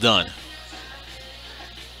night is done.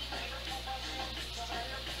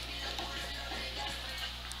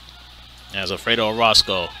 As Alfredo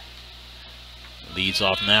Orozco leads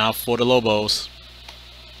off now for the Lobos.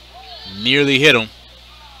 Nearly hit him.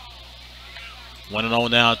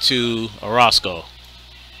 1-0 now to Orozco.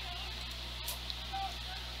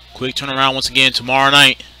 Quick turnaround once again tomorrow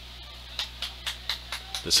night.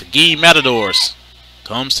 The Seguin Matadors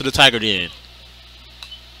comes to the Tiger Den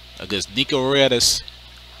against Nico Reyes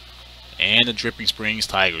and the Dripping Springs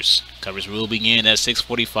Tigers. Coverage will begin at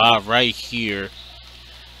 6:45 right here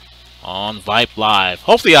on Vype Live.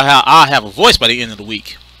 Hopefully I'll have a voice by the end of the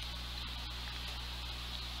week.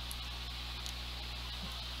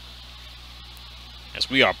 As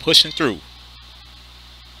we are pushing through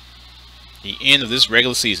the end of this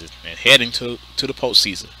regular season and heading to the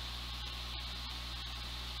postseason.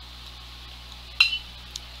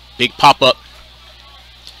 Big pop-up.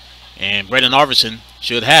 And Brandon Arvidsson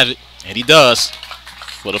should have it, and he does,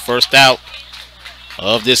 for the first out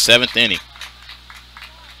of this seventh inning.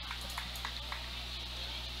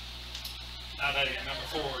 Now batting at number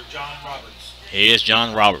 4, John Roberts. Here's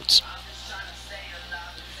John Roberts.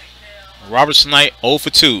 Roberts tonight 0 for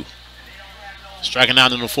 2. Striking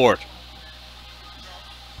out in the fourth.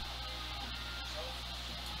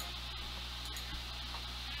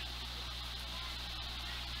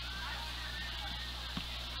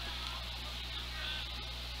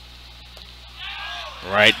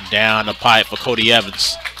 Right down the pipe for Cody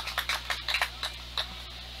Evans.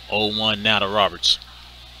 0-1 now to Roberts.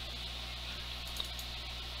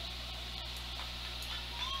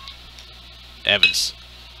 Evans.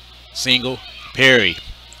 Single. Perry.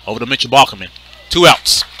 Over to Mitchell Balkerman. 2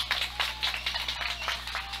 outs.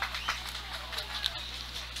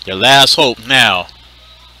 Your last hope now.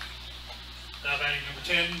 Now batting number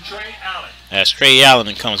 10, Trey Allen. As Trey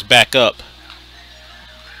Allen comes back up.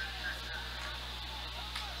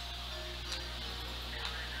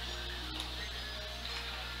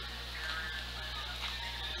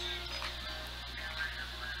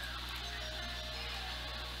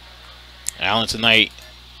 Allen tonight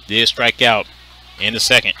did strike out in the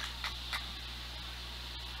second.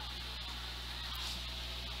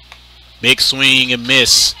 Big swing and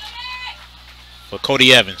miss for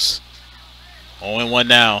Cody Evans. 0-1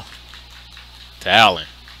 now to Allen.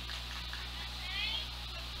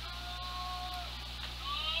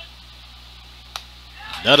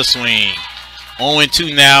 Another swing.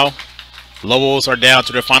 0-2 now. Lobos are down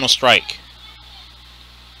to their final strike.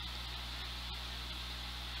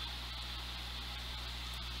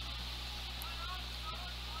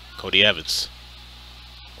 Cody Evans.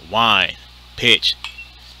 Wine. Pitch.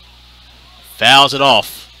 Fouls it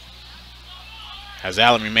off as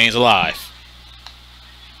Allen remains alive.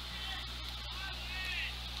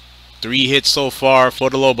 3 hits so far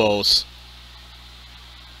for the Lobos.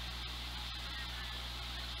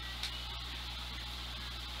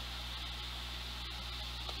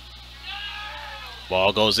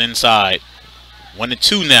 Ball goes inside.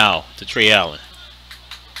 1-2 now to Trey Allen.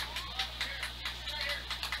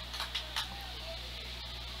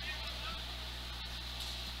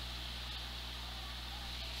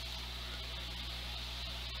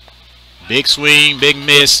 Big swing, big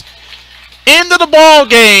miss. End of the ball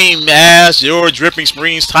game as your Dripping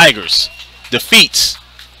Springs Tigers defeats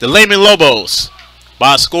the Lehman Lobos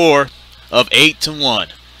by a score of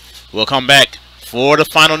 8-1. We'll come back for the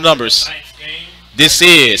final numbers. This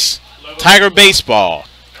is Tiger Baseball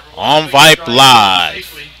on Vype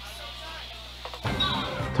Live.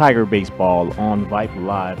 Tiger Baseball on Vype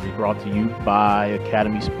Live is brought to you by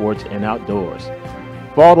Academy Sports and Outdoors.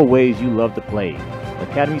 For all the ways you love to play,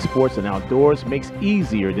 Academy Sports and Outdoors makes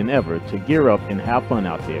easier than ever to gear up and have fun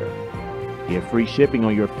out there. Get free shipping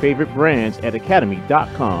on your favorite brands at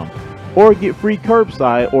academy.com or get free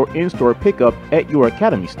curbside or in-store pickup at your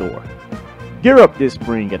Academy store. Gear up this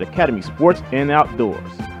spring at Academy Sports and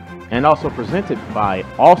Outdoors. And also presented by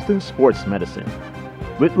Austin Sports Medicine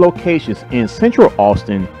with locations in Central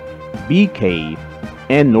Austin, Bee Cave,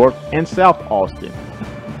 and North and South Austin.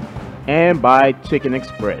 And by Chicken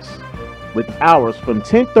Express, with hours from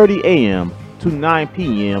 10:30 a.m. to 9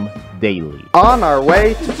 p.m. daily. On our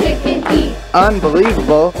way to Chicken Eat.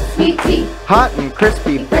 unbelievable, Sweet tea. hot and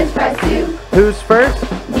crispy. French fries too. Who's first?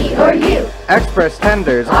 Me or you. Express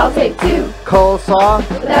tenders. I'll take 2. Coleslaw.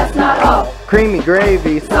 But that's not all. Creamy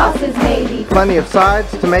gravy. Sauces maybe. Plenty of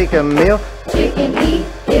sides to make a meal. Chicken Eat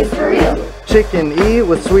is for real. Chicken E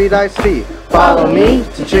with sweet iced tea. Follow me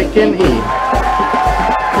to Chicken E.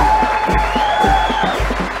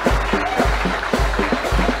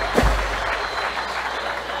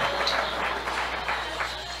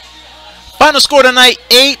 Final score tonight,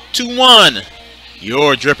 8-1.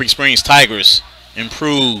 Your Dripping Springs Tigers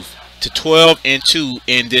improve to 12-2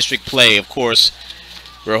 in district play. Of course,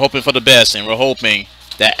 we're hoping for the best, and we're hoping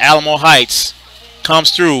that Alamo Heights comes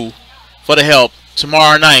through for the help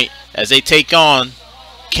tomorrow night as they take on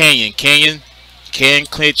Canyon. Canyon can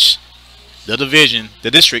clinch the division,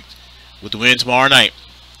 the district, with the win tomorrow night.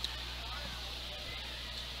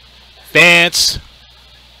 Fans,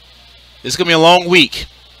 it's going to be a long week,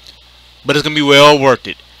 but it's going to be well worth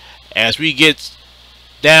it. As we get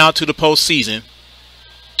down to the postseason,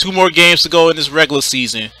 2 more games to go in this regular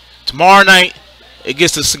season. Tomorrow night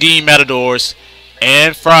against the Seguin Matadors,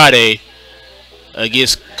 and Friday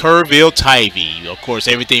against Kerrville Tivy. Of course,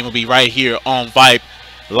 everything will be right here on Vype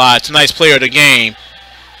Live. Tonight's player of the game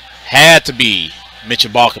had to be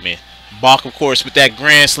Mitchell Balkman. Balk, of course, with that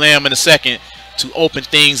grand slam in the second to open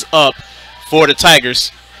things up for the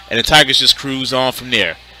Tigers, and the Tigers just cruise on from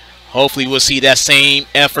there. Hopefully we'll see that same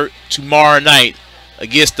effort tomorrow night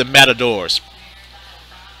against the Matadors.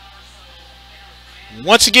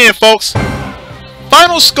 Once again, folks,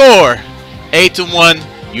 final score 8-1.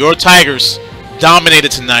 Your Tigers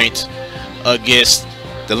dominated tonight against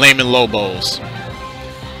the Lehman Lobos.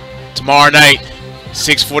 Tomorrow night,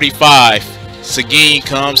 6:45, Seguin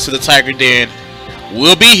comes to the Tiger Den.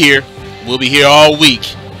 We'll be here. We'll be here all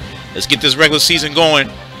week. Let's get this regular season going.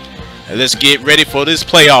 And let's get ready for this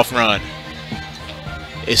playoff run.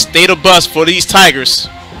 It's state of bust for these Tigers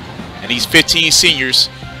and these 15 seniors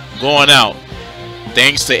going out.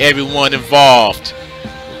 Thanks to everyone involved.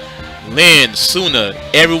 Lynn, Suna,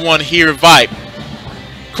 everyone here at Vype.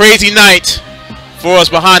 Crazy night for us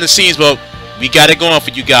behind the scenes, but we got it going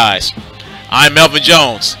for you guys. I'm Melvin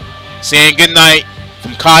Jones saying good night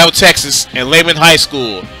from Kyle, Texas, and Lehman High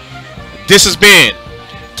School. This has been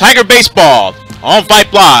Tiger Baseball on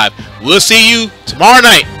Vype Live. We'll see you tomorrow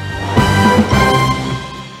night.